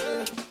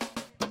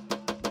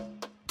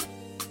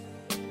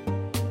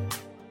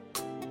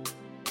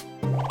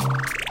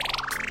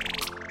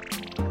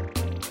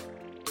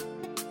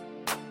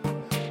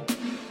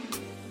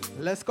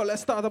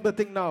 Let's start up the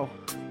thing now.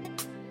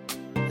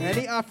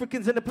 Any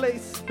Africans in the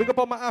place? Big up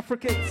all my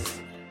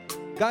Africans.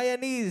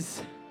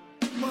 Guyanese.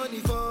 Money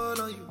fall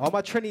on you. All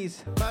my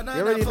Trinis. Banana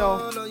You already know.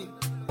 fall on you.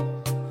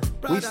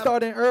 We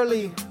starting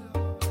early.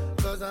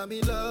 Cause I'm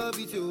in love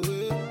with you.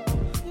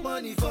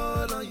 Money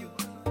fall on you.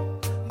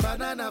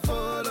 Banana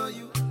fall on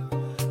you.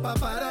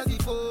 Paparazzi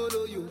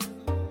follow you.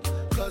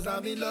 Cause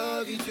I'm in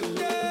love with you.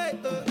 Yeah,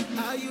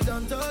 are you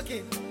done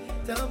talking?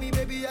 Tell me,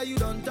 baby, are you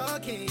done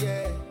talking?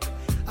 Yeah.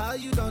 Are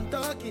you done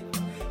talking?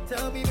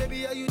 Tell me,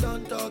 baby, are you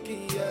done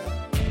talking? Yeah.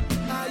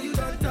 Are you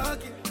done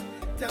talking?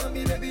 Tell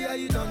me, baby, are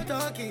you done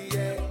talking?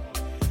 Yeah.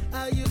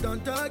 Are you done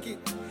talking?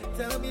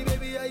 Tell me,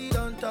 baby, are you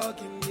done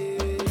talking?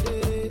 Yeah.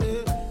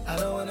 I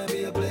don't wanna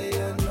be a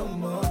player no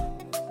more.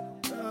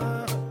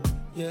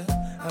 Yeah.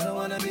 I don't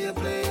wanna be a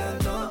player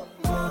no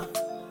more.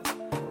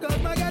 Cause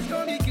my guys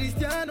call me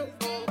Cristiano,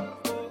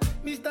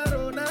 Mr.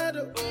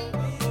 Ronaldo,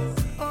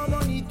 I'm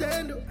on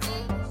Nintendo.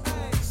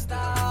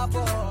 Stop.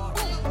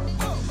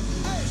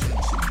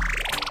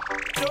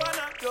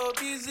 Joanna, your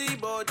busy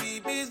body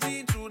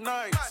busy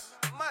tonight.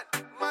 Mad.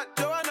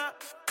 Joanna,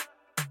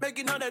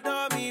 making all the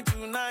dummy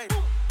tonight.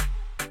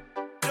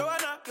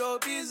 Joanna, your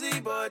busy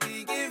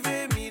body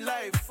giving me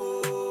life,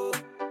 oh,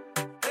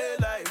 hey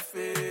life,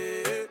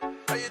 hey.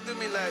 How you do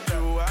me like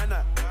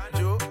Joanna,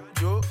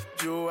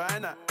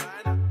 Joanna?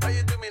 How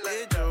you do me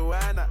like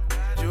Joanna,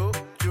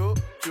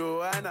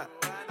 Joanna?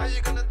 How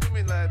you gonna do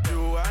me like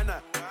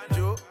Joanna,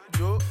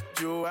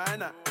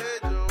 Joanna?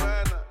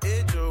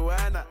 Hey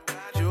Joanna,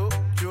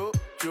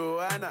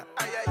 Joanna.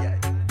 Ay.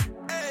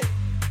 Hey,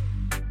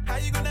 how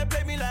you gonna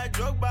play me like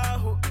Drogba,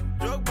 ho?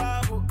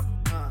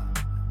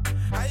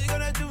 How you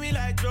gonna do me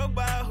like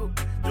Drogba, ho?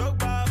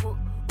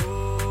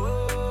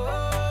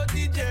 Oh,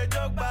 DJ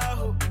Drogba,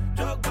 ho.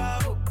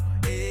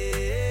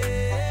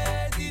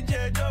 Hey,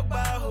 DJ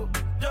Drogba, ho.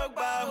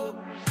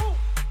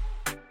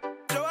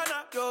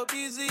 Joanna, your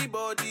busy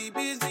body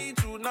busy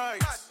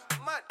tonight.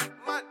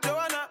 Mad.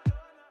 Joanna,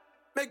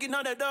 making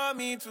all the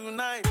dummy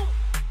tonight.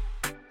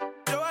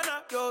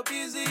 Joanna, your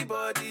busy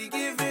body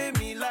giving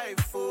me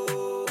life,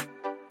 oh,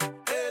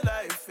 hey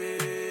life,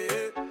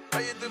 hey. How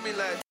you do me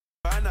like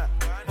Joanna,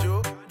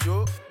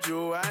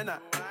 Joanna?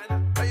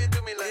 How you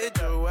do me like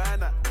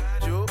Joanna,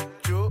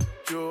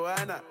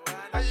 Joanna?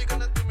 How you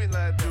gonna do me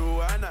like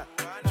Joanna,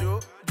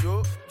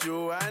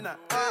 Joanna?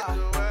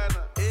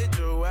 Hey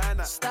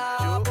Joanna,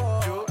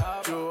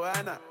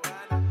 Joanna.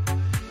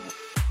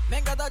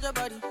 Make a touch your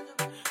body.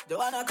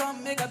 Joanna,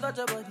 come make a touch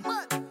your body.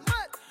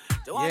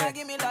 Joanna,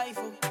 give me life,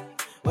 oh.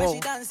 When she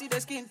dance, see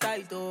the skin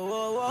tight,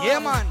 oh. Yeah,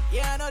 man.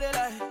 Yeah, I know they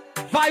lie.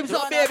 Vibes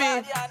up, baby.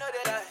 Yeah, I know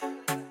they lie.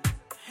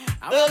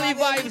 Early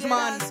vibes,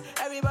 man.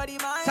 Everybody,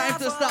 man. Time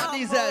to start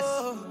these ass.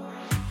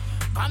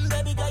 Come,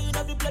 baby girl, you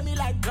know you play me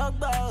like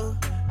Drogba.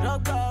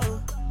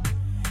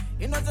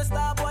 You know the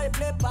star boy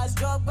play past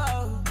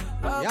Drogba.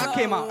 Y'all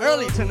came out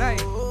early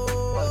tonight.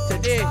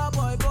 Today.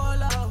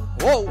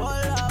 Whoa.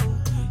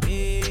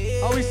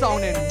 How we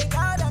sounding?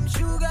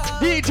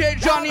 DJ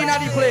Johnny in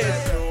the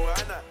place.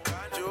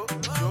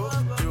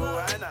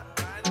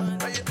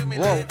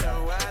 Whoa.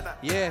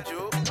 Yeah.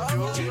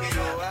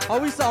 How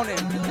we sounding?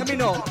 Let me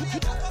know.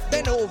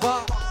 Bend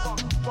over.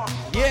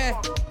 Yeah.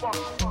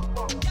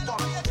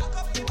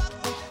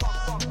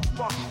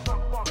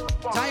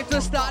 Time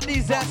to start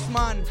these ass,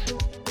 man.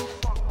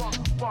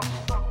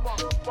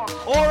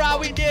 Alright,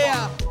 we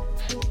there.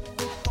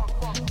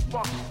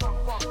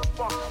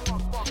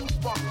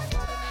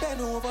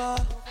 Bend over.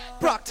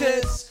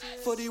 Practice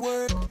for the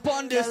work.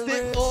 Pon this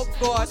stick up,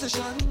 God.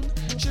 Position.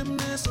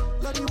 Gymnast.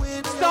 Let the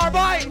weight.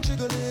 Starboy.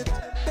 Jiggle it.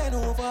 Bend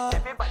over.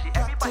 Everybody.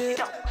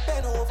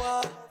 Bend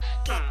over.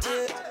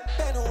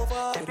 Bend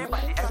over.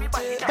 Everybody.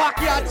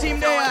 Backyard team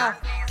there.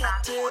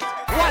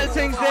 Wild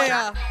things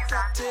there.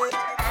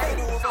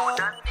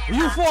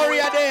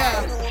 Euphoria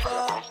there.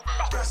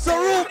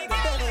 Sarup.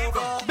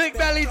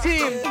 Cali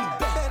team.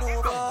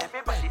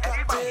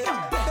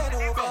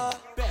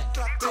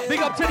 Big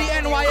up to the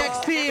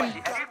NYX team.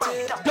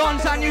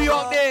 Dons of New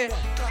York Day.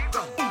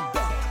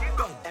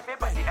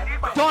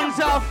 Dons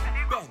of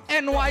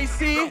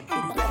NYC.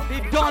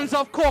 The Dons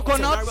of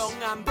Coconuts.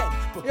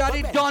 Yeah,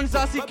 the Dons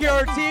of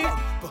Security.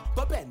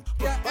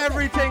 Yeah,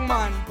 everything,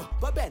 man.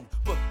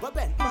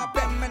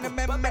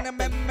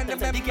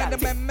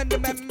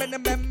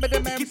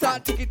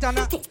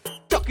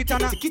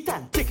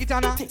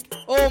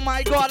 Oh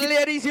my God,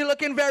 ladies, you're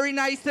looking very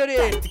nice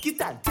today.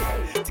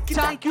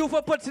 Thank you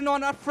for putting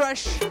on a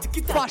fresh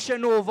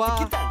Fashion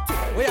Nova.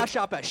 We are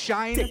sharp as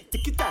shine.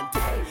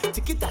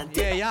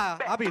 Yeah,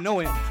 I be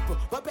knowing.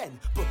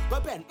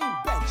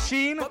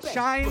 Sheen,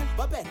 shine.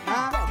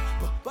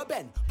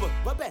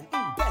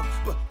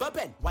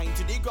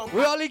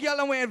 We all the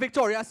girl wearing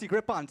Victoria's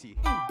Secret panty.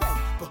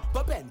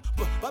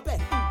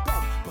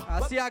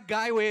 I see a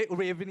guy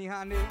waving his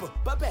hand.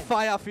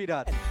 Fire for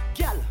that.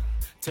 Girl,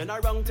 turn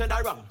around.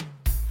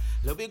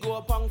 Let me go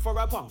a pong for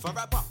a pong.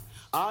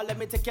 Let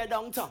me take you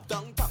downtown.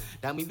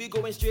 Then we be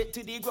going straight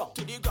to the ground.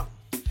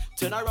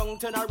 Turn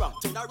around.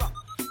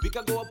 We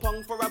can go a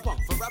pong for a pong.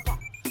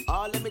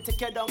 Let me take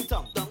you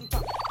downtown. Then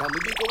we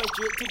be going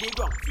straight to the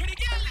ground.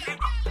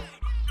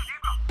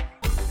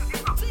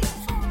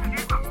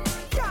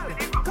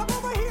 Come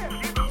over here.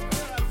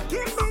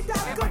 Give me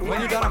that good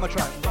When you done, I'ma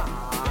try.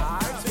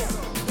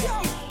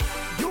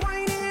 You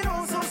whining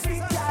oh so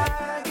sweet,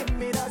 girl. Give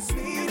me that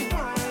sweet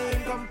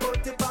wine. Come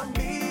put it on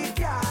me,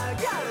 girl.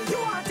 You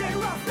want it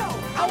rough now?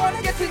 I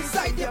wanna get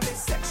inside your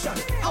midsection.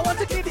 I want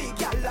to give it,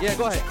 girl. Yeah,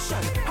 go ahead.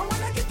 I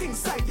wanna get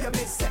inside your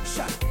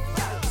midsection.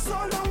 So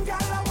long, girl,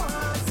 I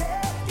want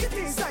it. Get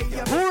inside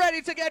your. Who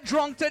ready to get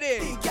drunk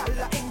today?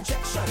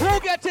 Who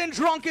getting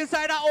drunk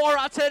inside the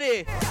aura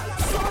today?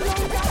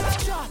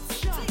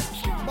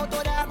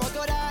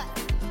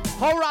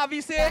 How Ravi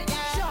say?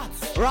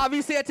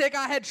 Ravi say take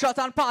a headshot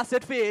and pass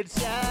it fades.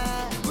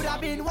 Could have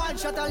been one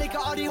shot of liquor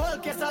or the whole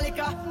case of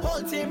liquor.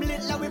 Whole team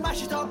lit, like we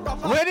mash it up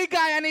proper. Where the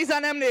guy and his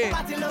and them there?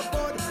 Party look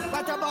good.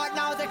 What about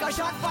now? Take a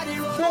shot for the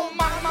road. Boom,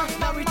 bang,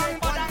 Now we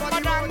take one for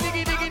the road.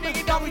 Diggy,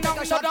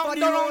 down.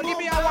 Give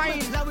me a wine.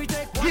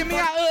 Give me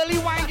an early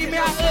wine. Give me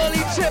an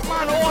early chip,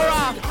 man.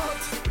 Aura.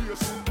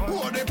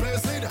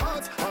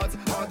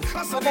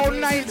 About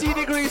 90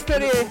 degrees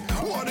today.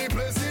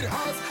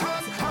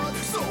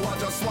 So I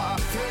just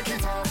want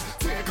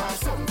take off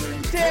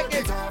something. Take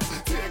it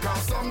off. Take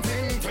off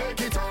something.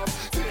 Take it off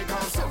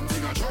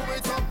something. I throw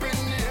it up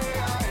in the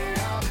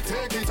air.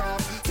 Take it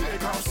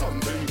off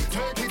something.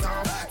 Take it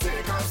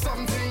off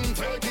something.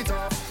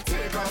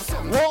 Take off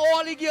something. What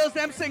all the girls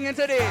them singing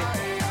today?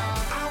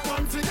 I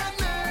want to get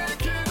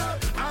naked.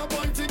 I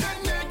want to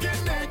get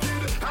naked.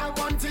 I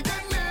want to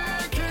get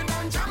naked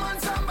and jam on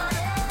somebody.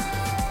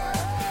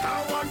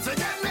 I want to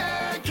get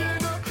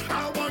naked.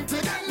 I want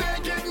to get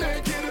naked.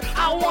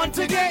 I want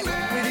to get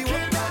naked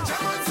and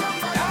jam on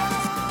somebody.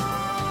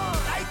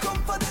 I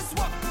come for this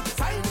one.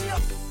 Sign me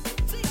up.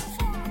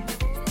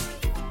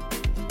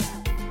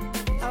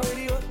 How are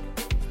you?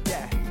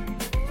 Yeah.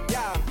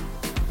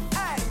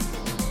 Hey,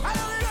 I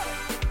don't know.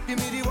 Give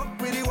me the work,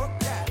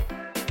 yeah.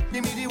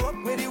 Give me the work,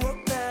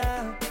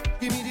 now.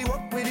 Give me the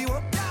work,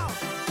 now.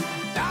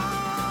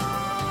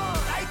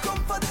 I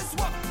come for this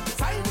work.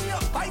 Sign me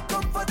up. I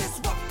come for this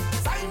work.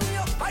 Sign me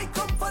up. I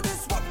come for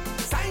this work.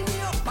 Sign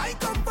me up. I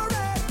come for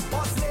it.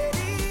 Boss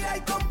lady, I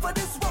come for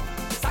this work.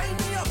 Sign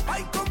me up.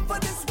 I come for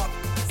this work.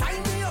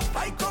 Sign me up.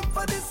 I come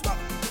for this work.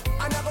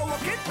 I never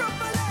work it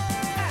properly.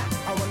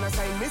 I wanna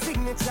sign my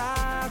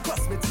signature,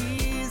 cross my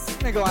T's.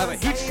 Nigga, I have a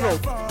heat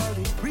stroke.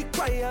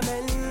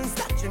 Requirements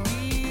that you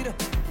need.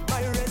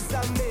 My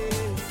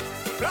resume.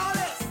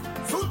 Flawless,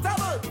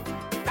 suitable,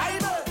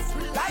 diverse,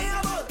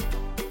 reliable.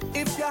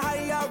 If you're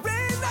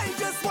hiring, I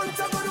just want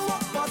to go to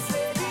work. Boss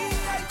lady,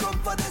 I come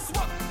for this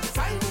work.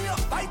 Sign me up,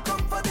 I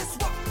come for this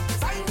work.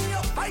 Sign me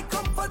up, I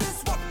come for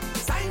this work.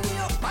 Sign me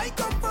up, I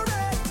come for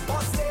it.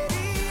 Boss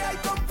lady, I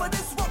come for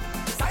this work.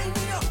 Sign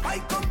me up, I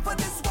come for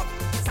this work.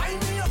 Sign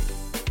me up.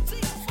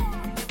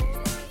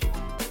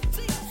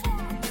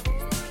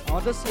 I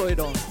want to slow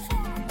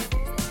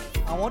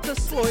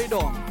it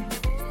down.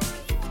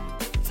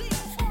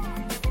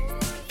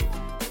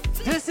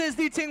 This is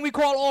the thing we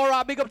call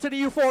aura. Big up to the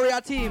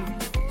Euphoria team.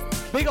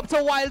 Big up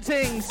to Wild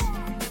Things.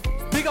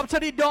 Big up to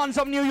the Dons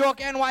of New York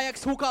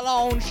NYX Hookah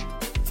Lounge.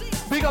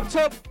 Big up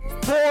to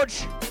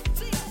Forge.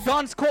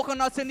 Dons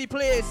Coconuts in the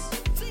place.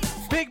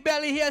 Big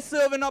Belly here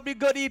serving up the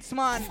good eats,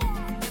 man.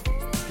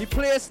 The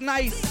place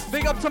nice.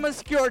 Big up to my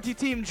security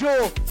team,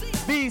 Joe,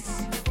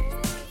 Beast.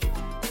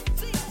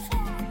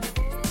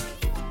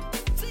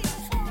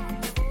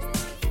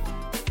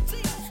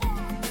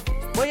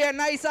 But yeah,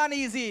 nice and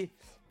easy.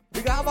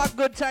 We gonna have a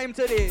good time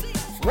today.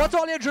 What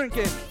all you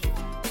drinking?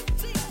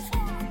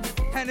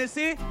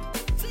 Hennessy?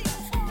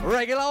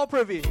 Regular or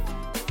Privy?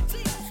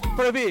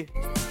 Privy.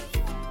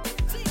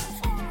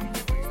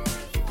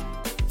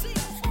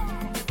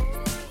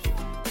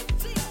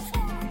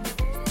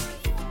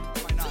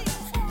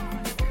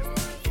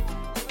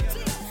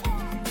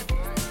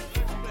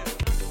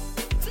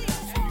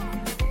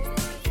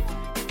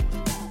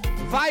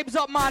 Vibes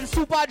up, man.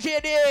 Supa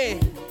Jay.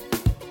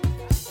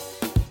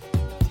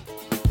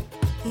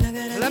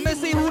 Let me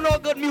see who know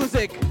good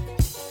music.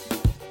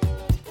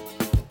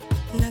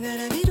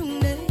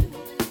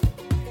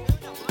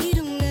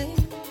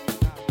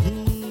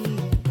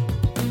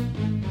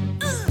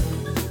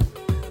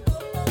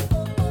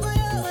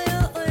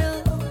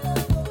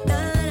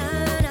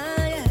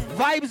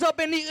 Vibes up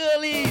in the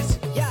earlies.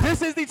 Yeah.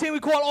 This is the thing we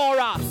call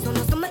aura. So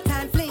no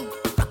summertime fling,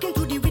 rocking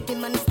to the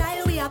rhythm and the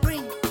style we are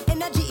bring.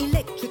 Energy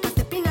electric, I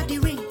step in at the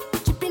ring,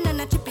 chipping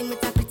and a chipping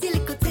with a pretty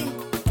little thing.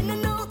 And I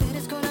know that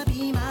it's gonna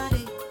be my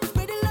day.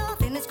 Spreading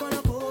love and it's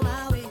gonna go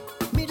my way.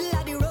 Middle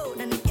of the road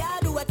and the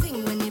yard do a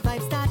thing when the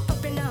vibes start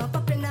popping out,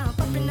 popping out,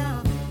 popping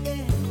out.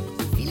 Yeah,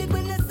 feel it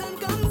when the sun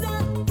comes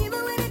out,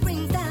 even when it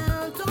brings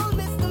down. Don't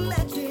miss the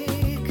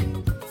magic.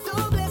 So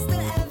blessed to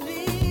have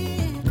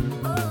it.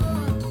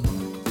 Oh,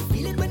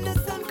 feel it when the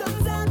sun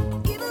comes out,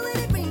 even when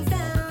it brings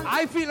down.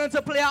 I feeling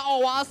to play an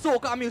hour of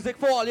soca music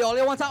for all y'all.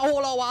 You want a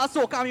whole hour of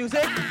soca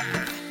music?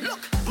 Look,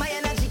 my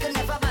energy can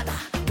never bother.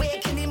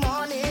 Wake in the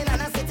morning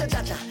and I sit to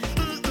Jaja.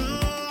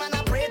 And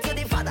I pray to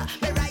the Father.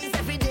 Me rise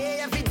every day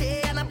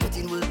and I put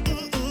in work.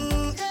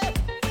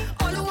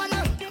 All who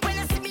wanna, when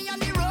you see me on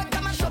the road,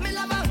 come and show me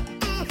love.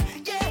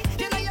 Yeah,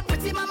 you know you're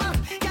pretty, mama.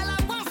 Girl, I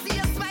want to see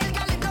you smile,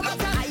 girl, it don't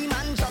matter. I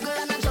man juggle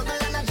and I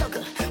juggle and I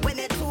juggle. When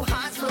it's too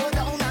hard, slow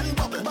down and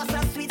bubble. Bust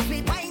a sweet,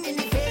 sweet wine in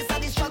the face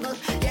of the struggle.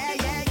 Yeah.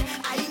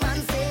 I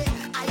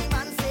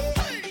man say,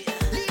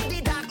 leave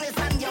the darkness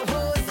and your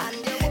woes.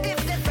 If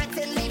they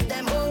threaten, leave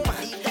them home.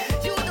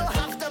 You don't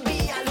have to be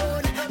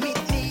alone. Meet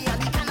me on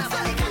the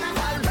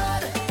carnival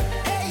road.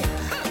 Hey,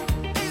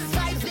 this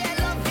vibes, their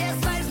love, their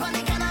vibes on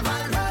the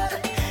carnival road.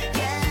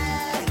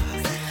 Yeah,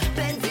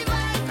 plenty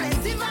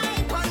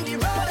vibe on the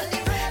road.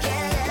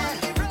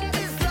 Yeah,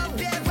 this love,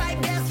 their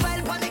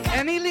vibe on the carnival.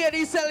 Any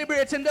ladies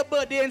celebrating the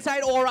birthday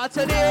inside aura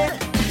today?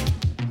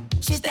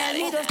 She's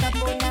telling me to stop,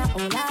 oh na,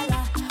 oh la la.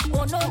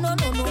 Oh no, na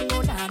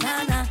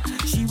na na.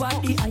 She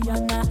want the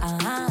ayana,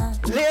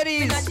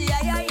 Ladies,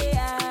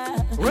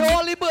 we're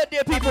all the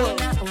birthday people.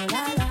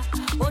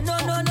 Oh no,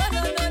 na na.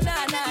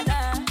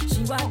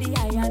 She want the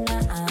ayana,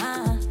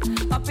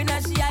 up in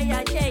a she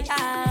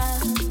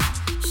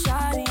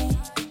Shawty,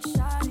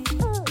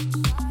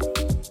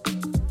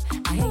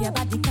 I hear your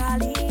body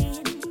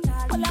calling.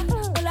 Hola,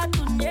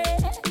 tunye,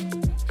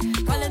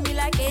 calling me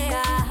like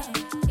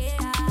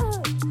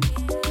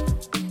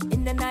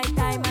in the night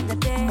time and the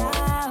day.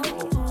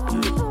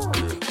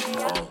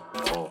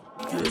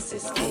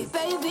 Hey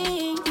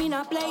baby, me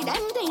not play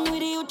them thing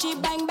with you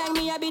cheap bang bang.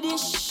 Me a be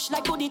dish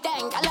like goodie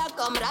tank. I love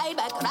come right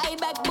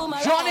back,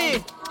 boomerang.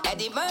 Johnny,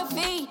 Eddie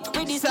Murphy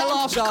with the sell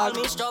off, she call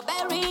dog. me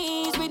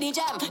strawberries with the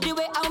jam. The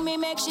way how me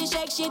make she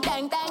shake, she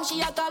tang tang.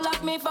 She a call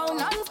up me phone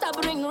non-stop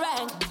ring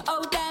rang.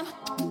 Oh damn,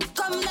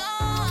 come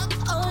now,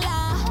 oh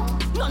la,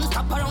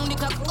 non-stop around the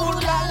clock. Oh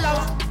la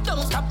la,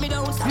 don't stop me,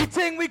 don't stop. The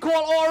thing we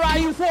call aura,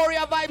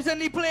 euphoria vibes in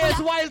the place.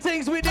 Wild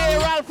things we do,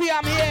 Ralphie,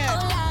 I'm here.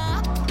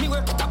 Me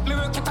work it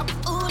up,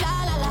 ooh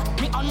la la la.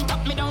 Me on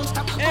top, me don't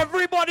stop.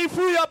 Everybody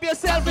free up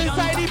yourself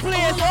inside the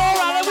place.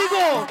 Aura, let we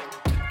go.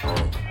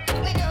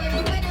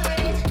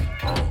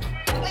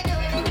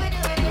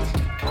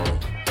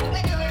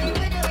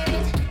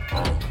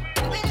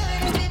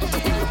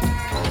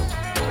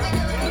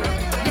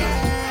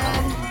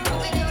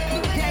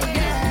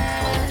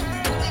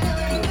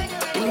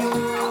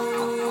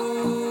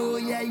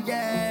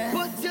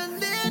 Put your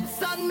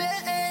lips on me,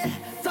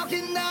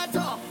 talking that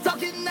talk.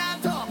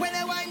 When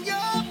I wind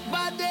your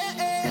body,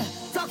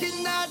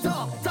 talking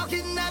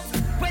that.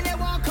 When I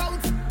walk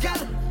out,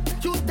 girl,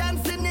 you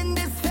dancing in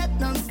this fete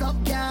non-stop,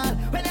 girl.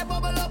 When I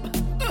bubble up,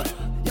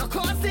 you're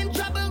causing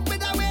trouble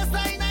with a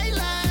waistline I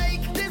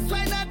like. This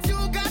why not you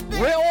got me.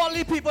 We're all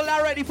the people that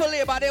are ready for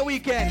Labor Day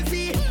weekend.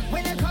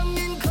 When I come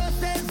in close,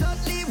 there's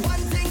only one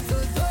thing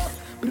to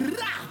do.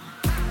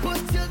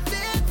 Put your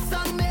lips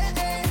on me.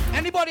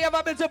 Anybody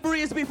ever been to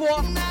Breeze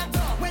before?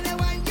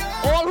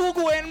 All who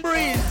go in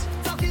Breeze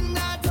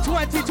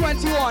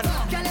 2021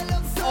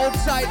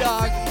 outside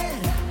dog.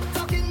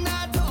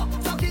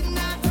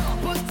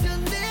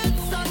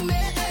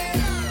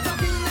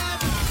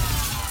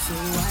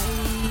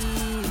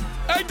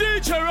 Hey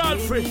DJ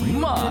Ralphie,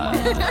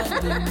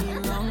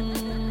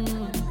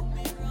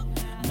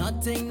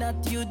 Nothing that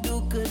you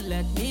do could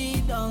let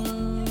me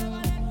down.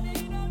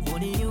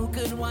 Only you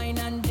could whine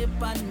and dip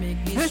and make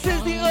me This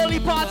is the early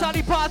part of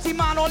the party,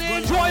 man. Only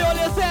enjoy all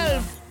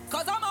yourself.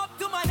 Cause I'm up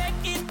to my neck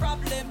in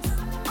problems.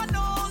 I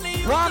know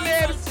only you One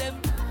can babes.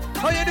 solve them.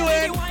 How you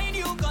doing? The wine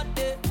you got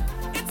there,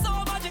 it's so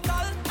magical.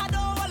 I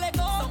don't wanna let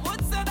go. Some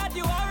would say that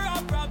you are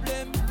a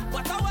problem,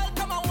 but I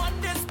welcome and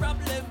want this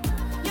problem.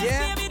 Yes,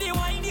 Yeah. baby, the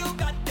wine you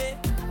got there,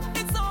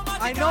 it's so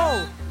magical. I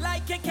know.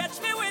 Like you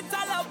catch me with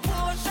a love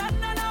potion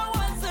and I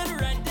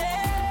wasn't ready.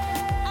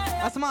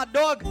 That's my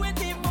dog. With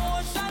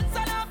emotions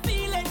and I'm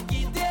feeling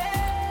giddy.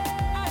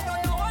 I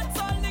don't know what's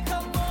on the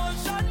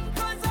commotion,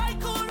 cause I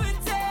cool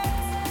with it.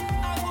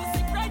 I will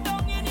sink right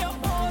down in your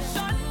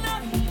motion.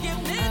 Give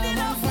me the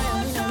love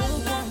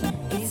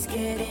potion. It's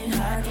getting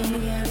hot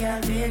in here,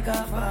 girl, take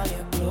off all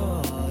your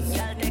clothes.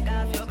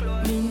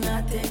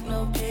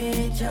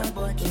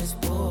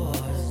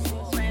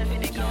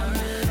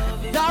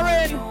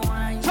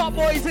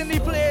 boys in the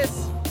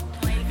place.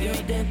 You're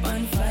dead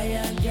on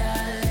fire,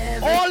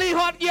 girl. All the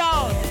hot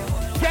girls.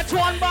 Get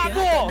one back,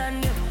 go.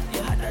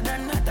 You're hotter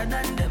than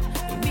them.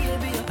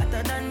 Baby, you're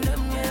hotter than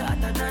them. You're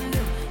hotter than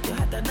them. You're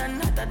hotter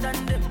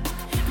than them.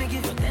 Me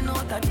give you 10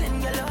 out of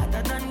 10, girl. You're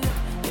hotter than them.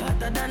 You're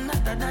hotter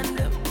than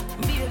them.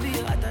 Baby,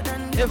 you're hotter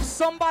than them. If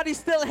somebody's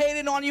still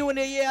hating on you in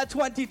the year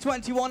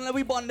 2021, let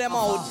me burn them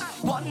out.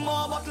 One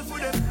more bottle for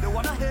them. They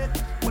wanna hate,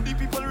 what the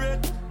people rate,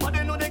 but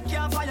they know they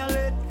can't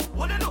violate.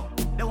 What they know?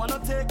 They wanna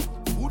take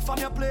food from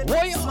your plate.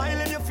 Smile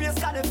in your face,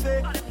 got it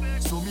fake.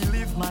 So me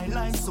live my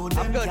life so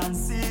them can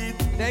see it.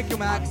 Thank you,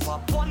 Max.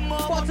 One more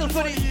bottle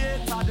for the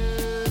hater.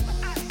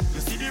 You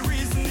see the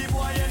reason the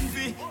boy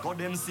envy, cause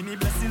them see me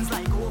blessings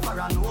like over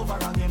and over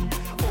again.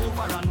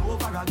 Over and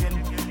over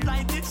again.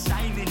 Light it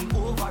shining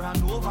over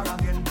and over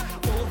again.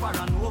 Over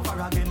and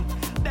over again.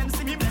 Them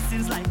see me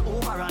blessings like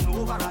over and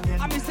over again.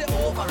 I mean say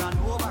over and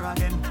over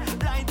again.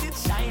 Light it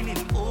shining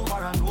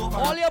over and over.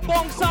 All your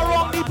bunks are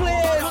wrong the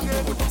place.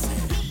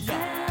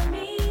 Tell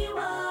me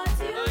what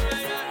you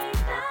think,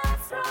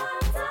 that's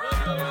what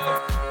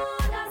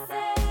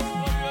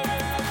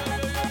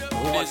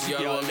This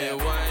girl want me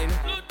wine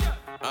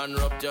and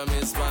rupture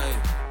me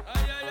spine.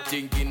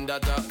 Thinking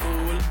that a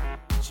fool,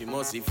 she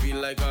must feel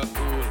like a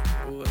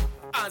fool.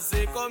 I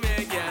say come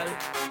here girl,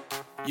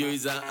 you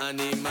is an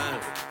animal.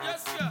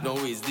 No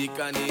is the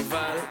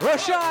carnival.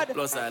 Rashad.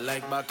 Plus I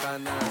like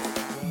bacchanal.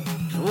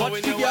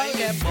 Watch the girl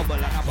get bubble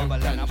and a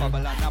bubble and a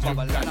bubble and a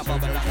bubble and a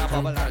bubble and a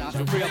bubble and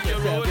a free up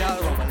yourself,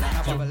 girl.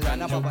 Bubble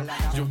and a bubble and a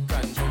juke.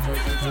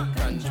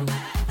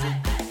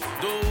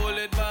 Don't hold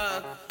it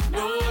back.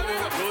 No,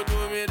 don't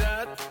do me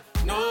that.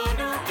 No,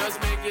 just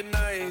make it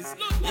nice.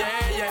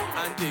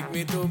 Yeah, and take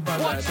me to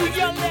paradise. Watch the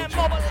girl get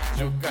bubble.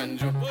 Juke and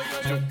juke.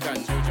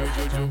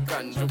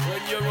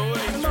 When you're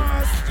rolling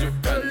mass,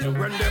 juke and juke.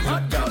 When them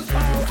hot girls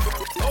out.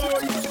 Oh,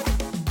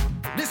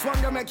 this one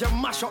gonna make you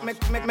mash up, make,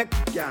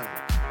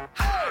 yeah.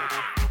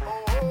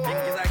 Think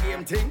is a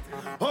game thing.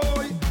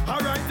 Oh,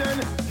 alright then,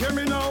 hear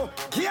me now.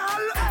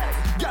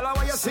 Girl, I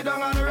want you sit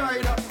down and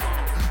ride.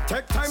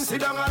 Take time,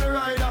 sit down and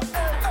ride.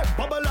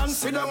 Bubble and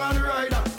sit down and ride.